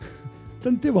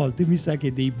tante volte mi sa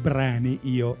che dei brani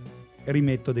io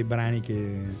metto dei brani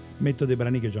che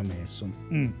ho già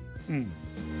messo.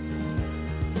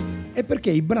 È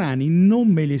perché i brani non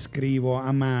me li scrivo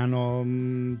a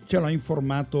mano, ce l'ho in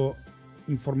formato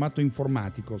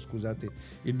informatico, scusate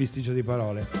il bisticcio di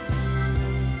parole.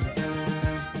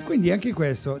 Quindi anche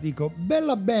questo, dico,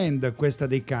 bella band questa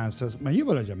dei Kansas, ma io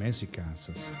ve l'ho già messo i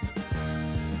Kansas.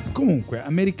 Comunque,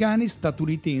 americani,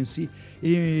 statunitensi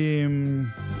e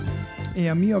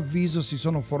a mio avviso si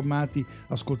sono formati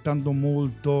ascoltando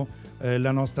molto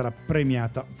la nostra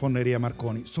premiata Fonneria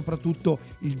Marconi, soprattutto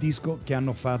il disco che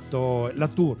hanno fatto,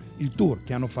 il tour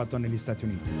che hanno fatto negli Stati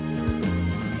Uniti.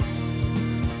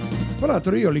 Tra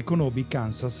l'altro io li conobbi,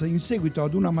 Kansas, in seguito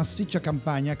ad una massiccia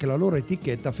campagna che la loro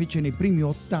etichetta fece nei primi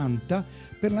 80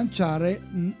 per lanciare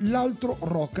l'altro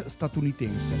rock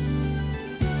statunitense.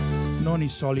 Non i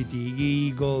soliti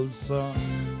Eagles,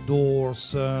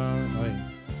 Doors,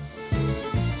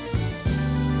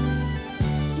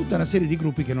 tutta una serie di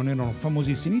gruppi che non erano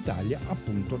famosissimi in Italia,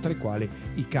 appunto tra i quali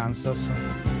i Kansas.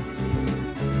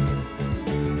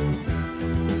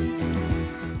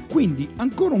 Quindi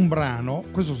ancora un brano,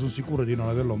 questo sono sicuro di non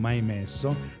averlo mai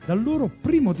messo, dal loro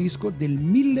primo disco del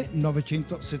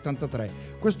 1973,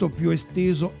 questo più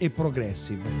esteso e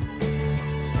progressive.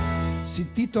 Si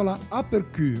intitola Upper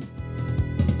Q.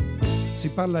 Si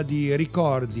parla di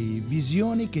ricordi,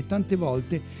 visioni che tante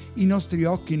volte i nostri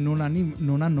occhi non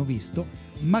hanno visto,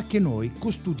 ma che noi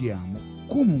custodiamo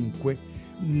comunque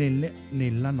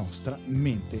nella nostra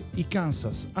mente. I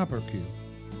Kansas Upper Q.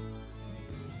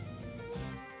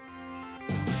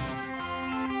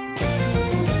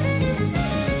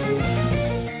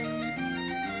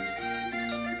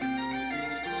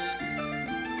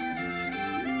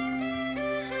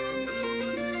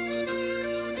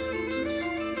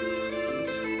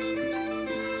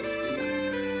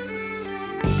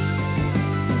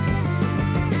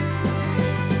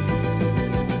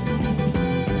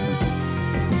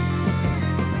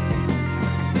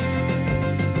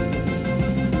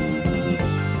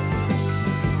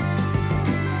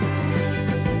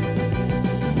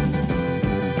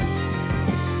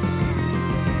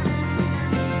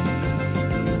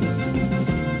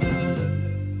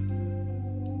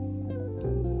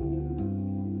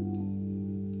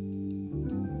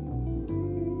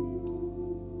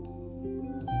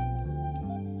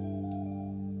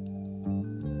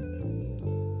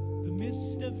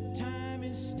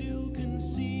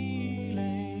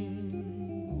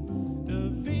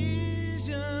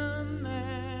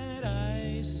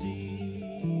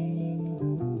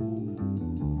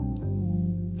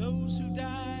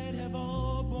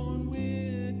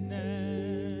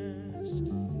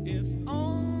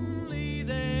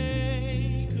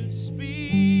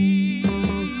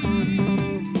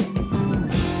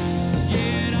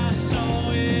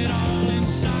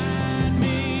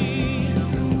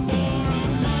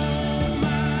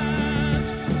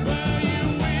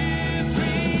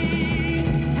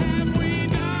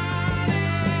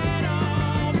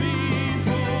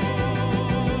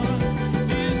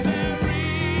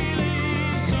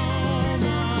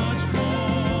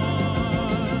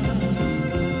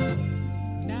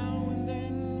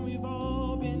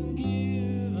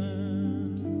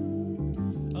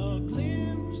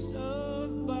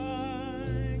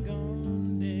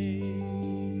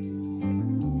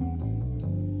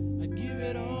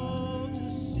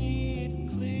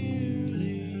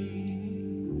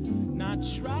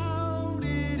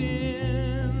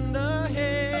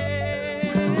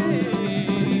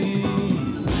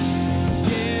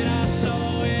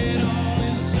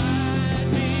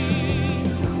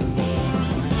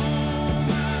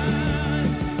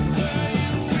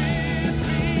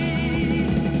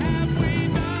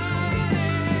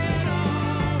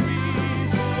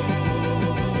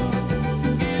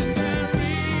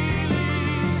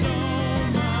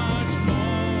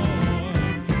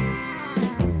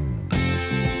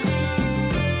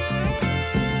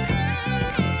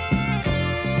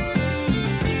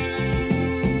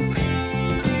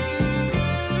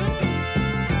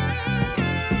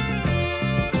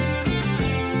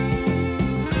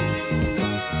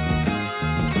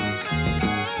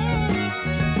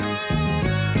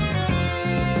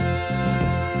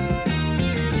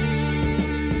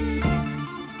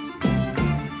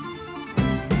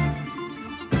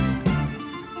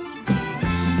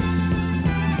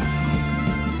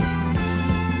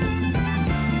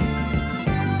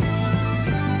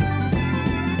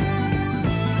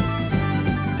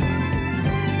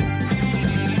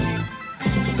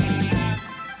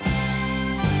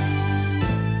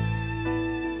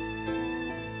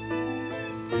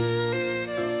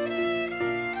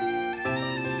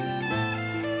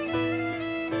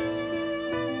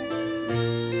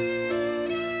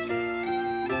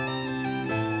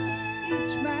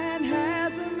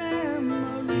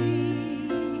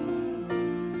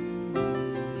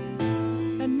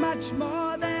 much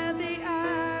more than the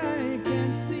eye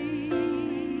can see.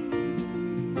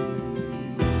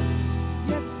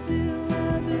 Yet still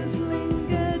others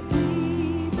linger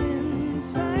deep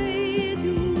inside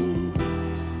you,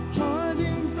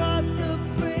 haunting thoughts of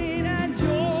pain and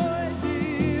joy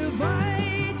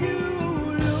divide you.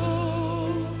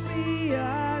 Look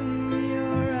beyond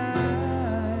your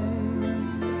eyes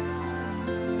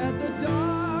at the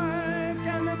dark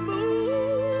and the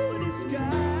moody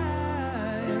skies.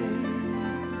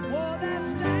 Oh, they're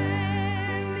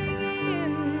standing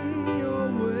in your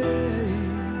way.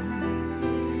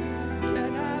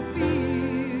 Can I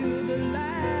feel the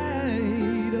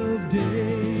light of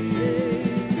day?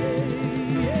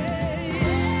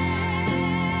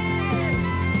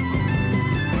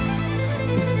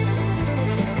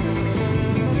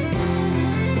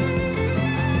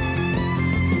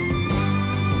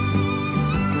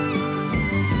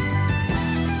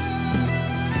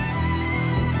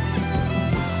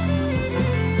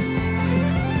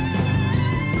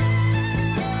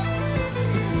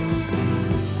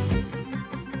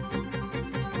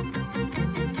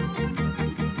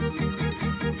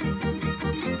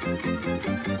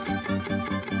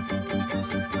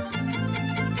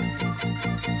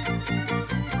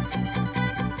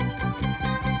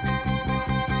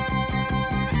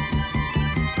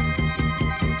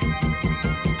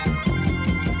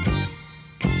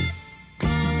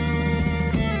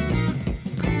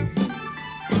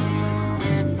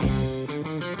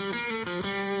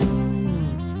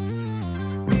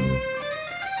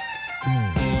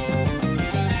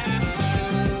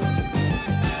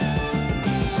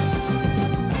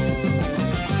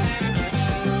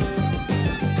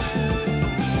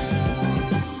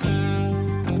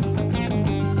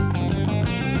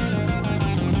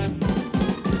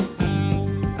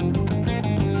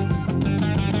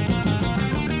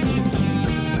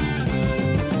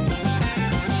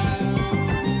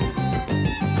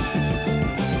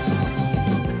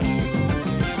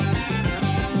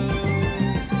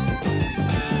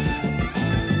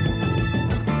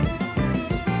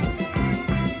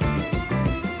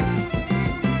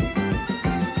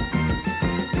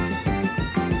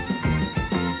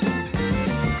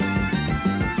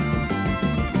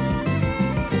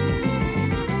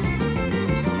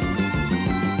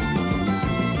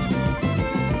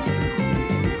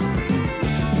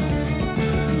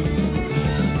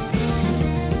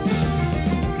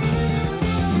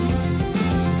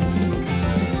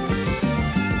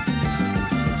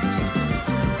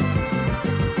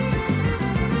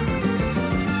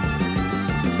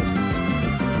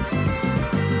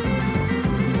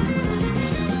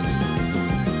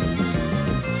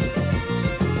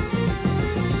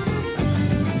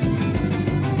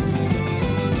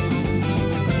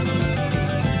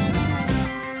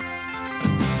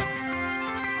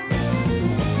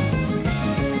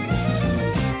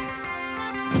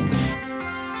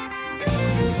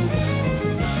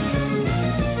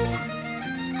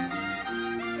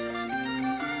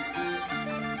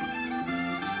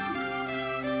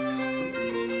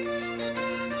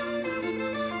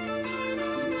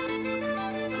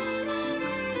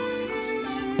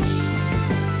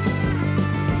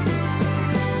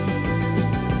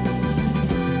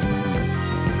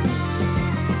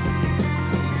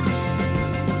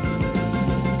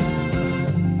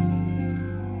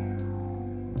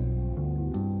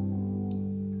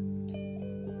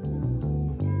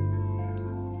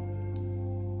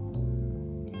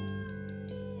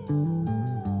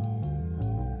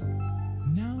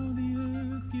 Now the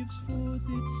earth gives forth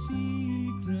its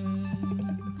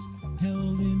secrets,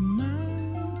 held in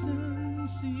mountain,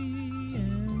 sea,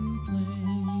 and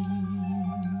plain.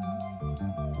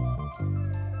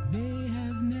 They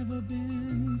have never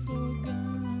been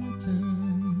forgotten,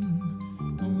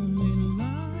 only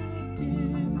locked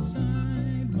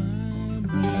inside my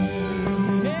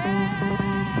brain. Yeah.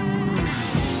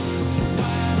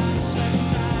 While I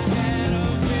slept, I had a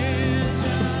vision.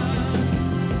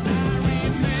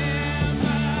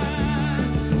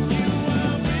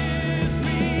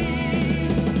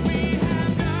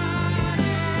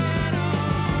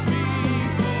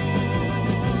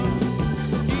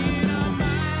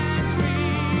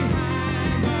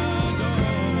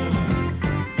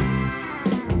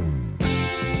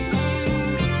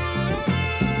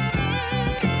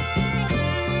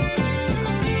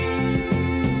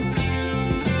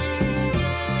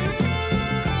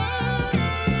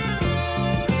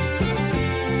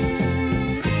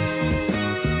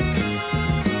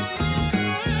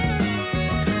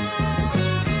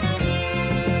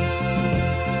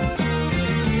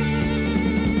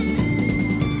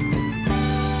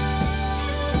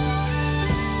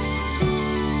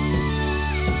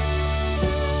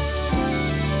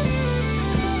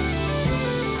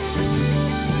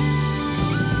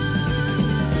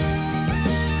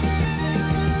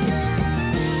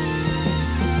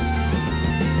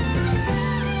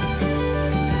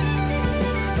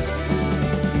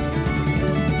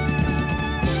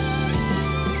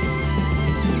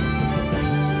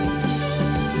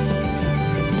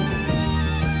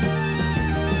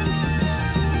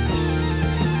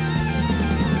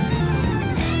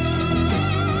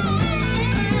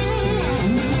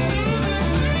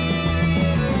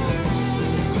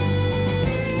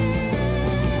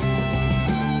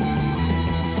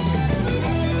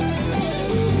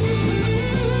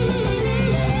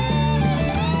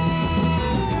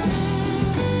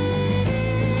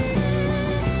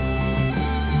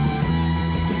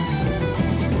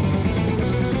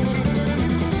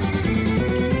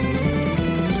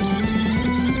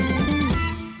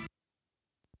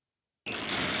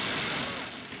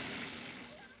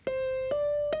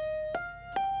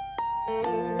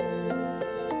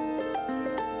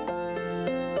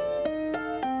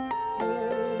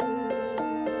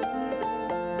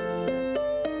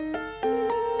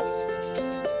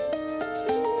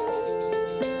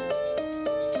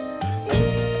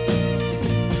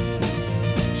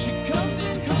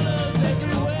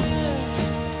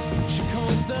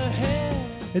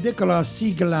 Ed ecco la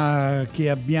sigla che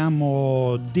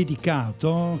abbiamo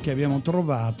dedicato, che abbiamo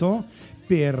trovato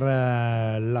per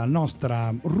la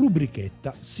nostra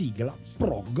rubrichetta sigla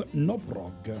prog no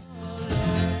prog,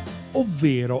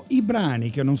 ovvero i brani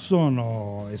che non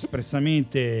sono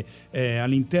espressamente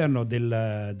all'interno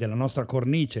della nostra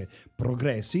cornice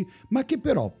progressi, ma che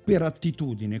però per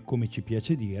attitudine, come ci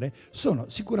piace dire, sono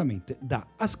sicuramente da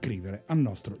ascrivere al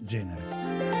nostro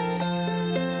genere.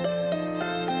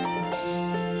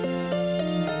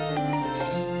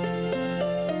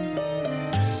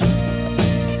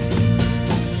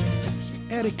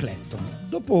 Eric Clapton.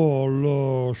 Dopo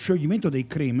lo scioglimento dei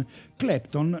Cream,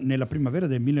 Clapton, nella primavera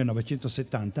del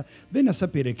 1970, venne a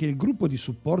sapere che il gruppo di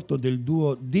supporto del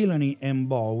duo Delle e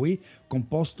Bowie,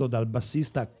 composto dal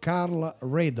bassista Carl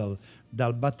Riddle,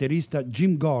 dal batterista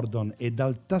Jim Gordon e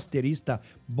dal tastierista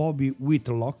Bobby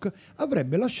Whitlock,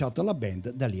 avrebbe lasciato la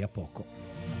band da lì a poco.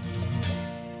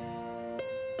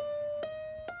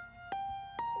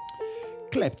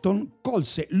 Clapton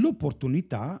colse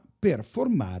l'opportunità per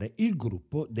formare il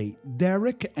gruppo dei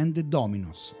Derek and the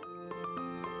Dominos.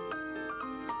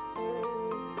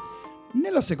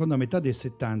 Nella seconda metà dei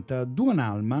 70, Duane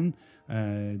Allman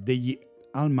degli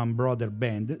Allman Brothers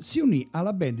Band si unì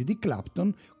alla band di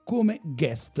Clapton come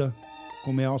guest,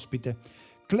 come ospite.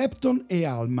 Clapton e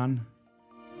Allman.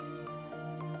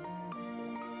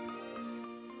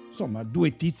 Insomma,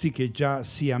 due tizi che già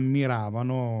si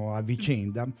ammiravano a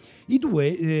vicenda. I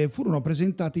due furono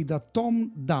presentati da Tom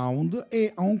Dowd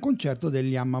e a un concerto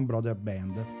degli Allman Brothers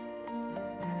Band.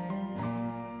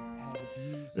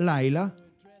 Laila,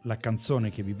 la canzone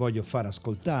che vi voglio far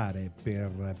ascoltare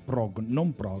per prog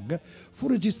non prog, fu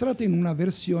registrata in una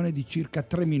versione di circa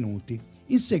 3 minuti.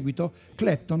 In seguito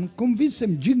Clapton convinse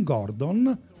Jim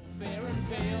Gordon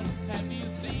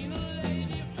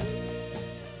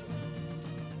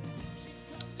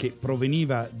che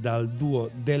proveniva dal duo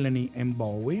Delle e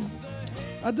Bowie,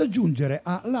 ad aggiungere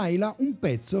a Laila un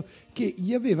pezzo che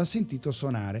gli aveva sentito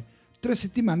suonare. 3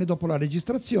 settimane dopo la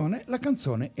registrazione la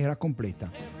canzone era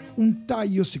completa. Un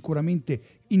taglio sicuramente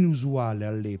inusuale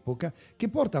all'epoca che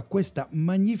porta a questa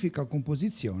magnifica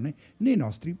composizione nei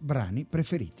nostri brani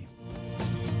preferiti.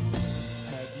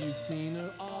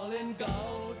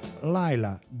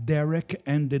 Laila, Derek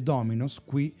and the Dominos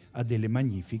qui a Delle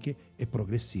magnifiche e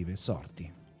progressive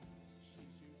sorti.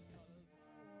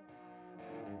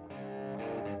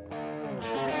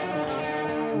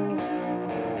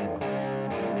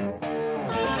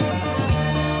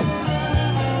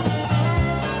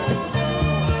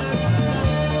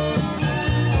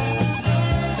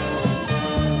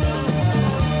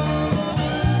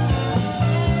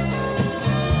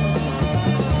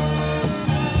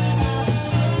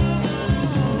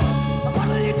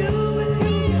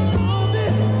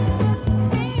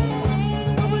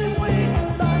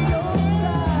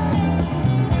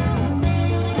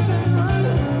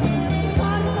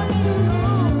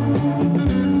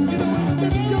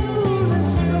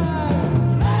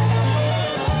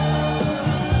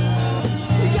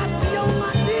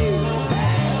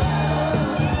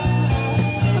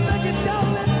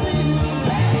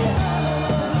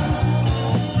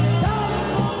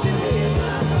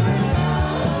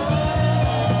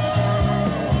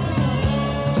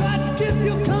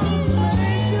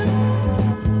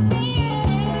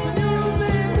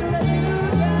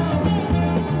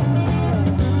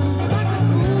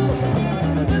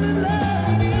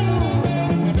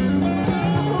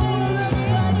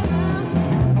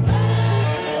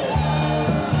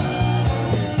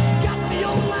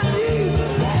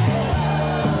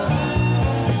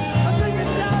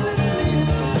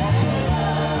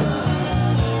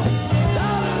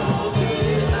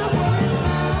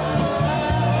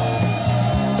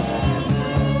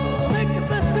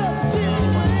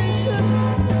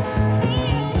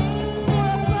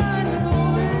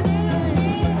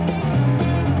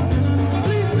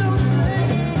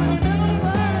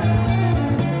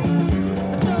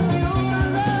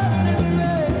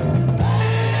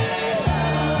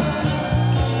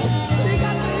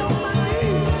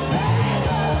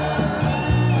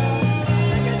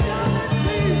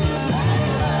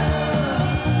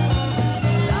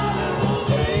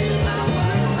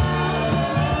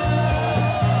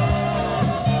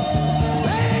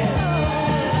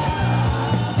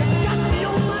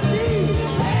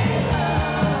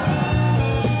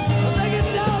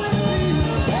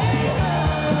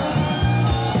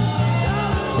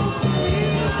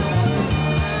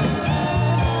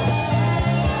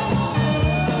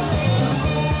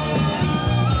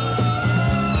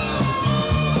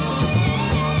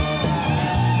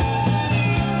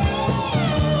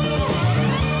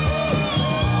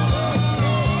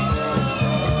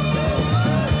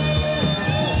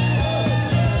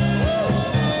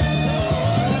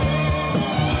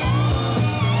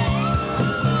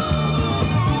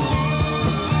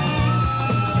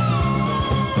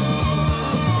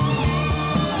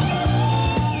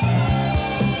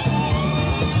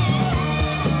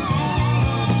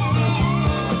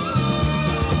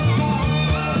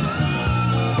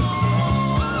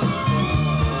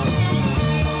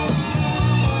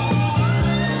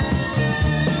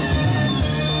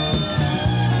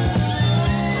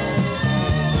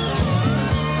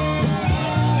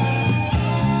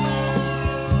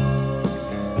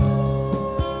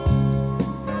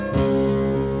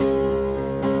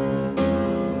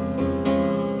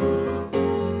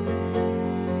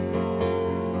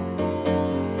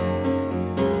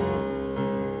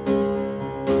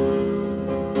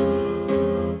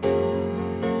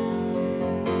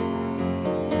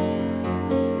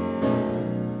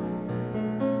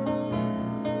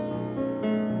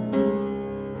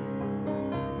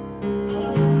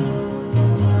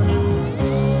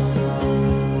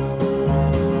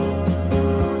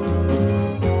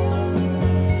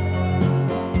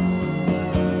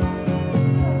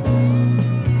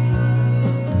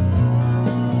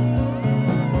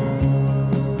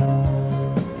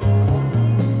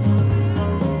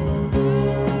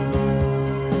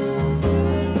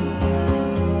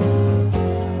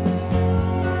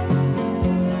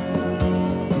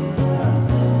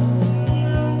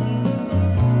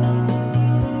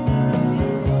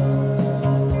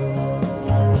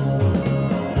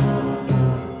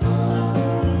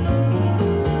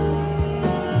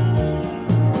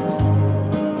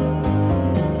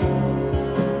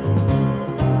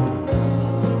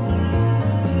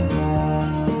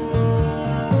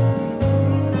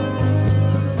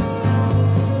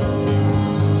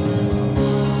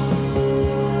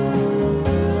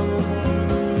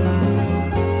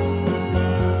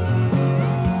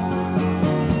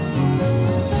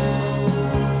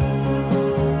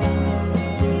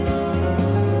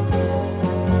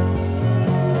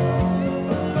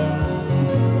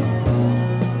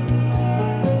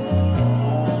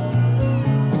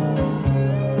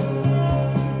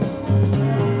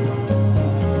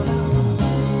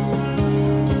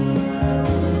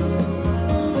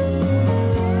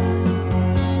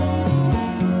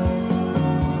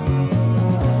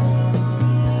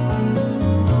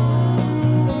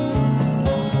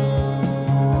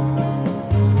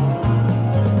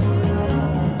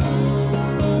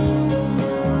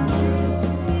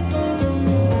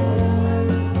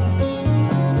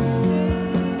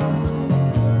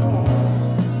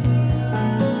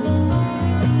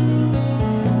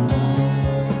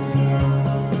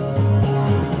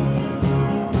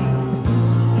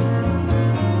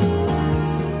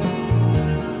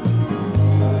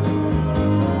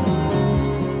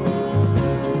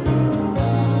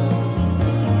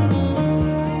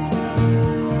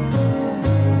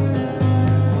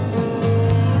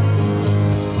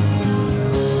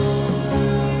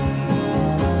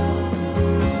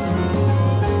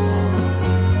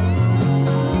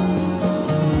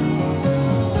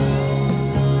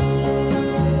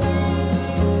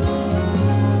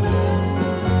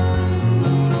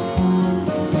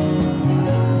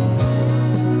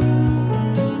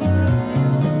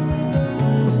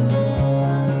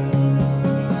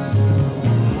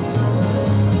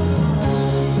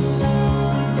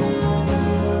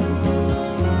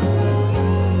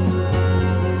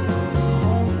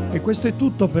 questo è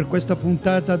tutto per questa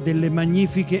puntata delle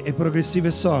magnifiche e progressive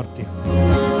sorti.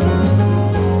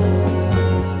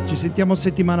 Ci sentiamo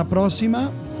settimana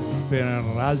prossima per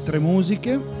altre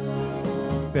musiche,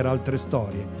 per altre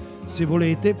storie. Se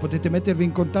volete potete mettervi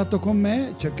in contatto con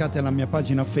me, cercate la mia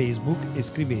pagina Facebook e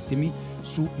scrivetemi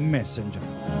su Messenger.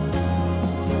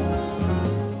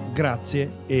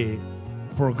 Grazie e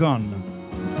Programma.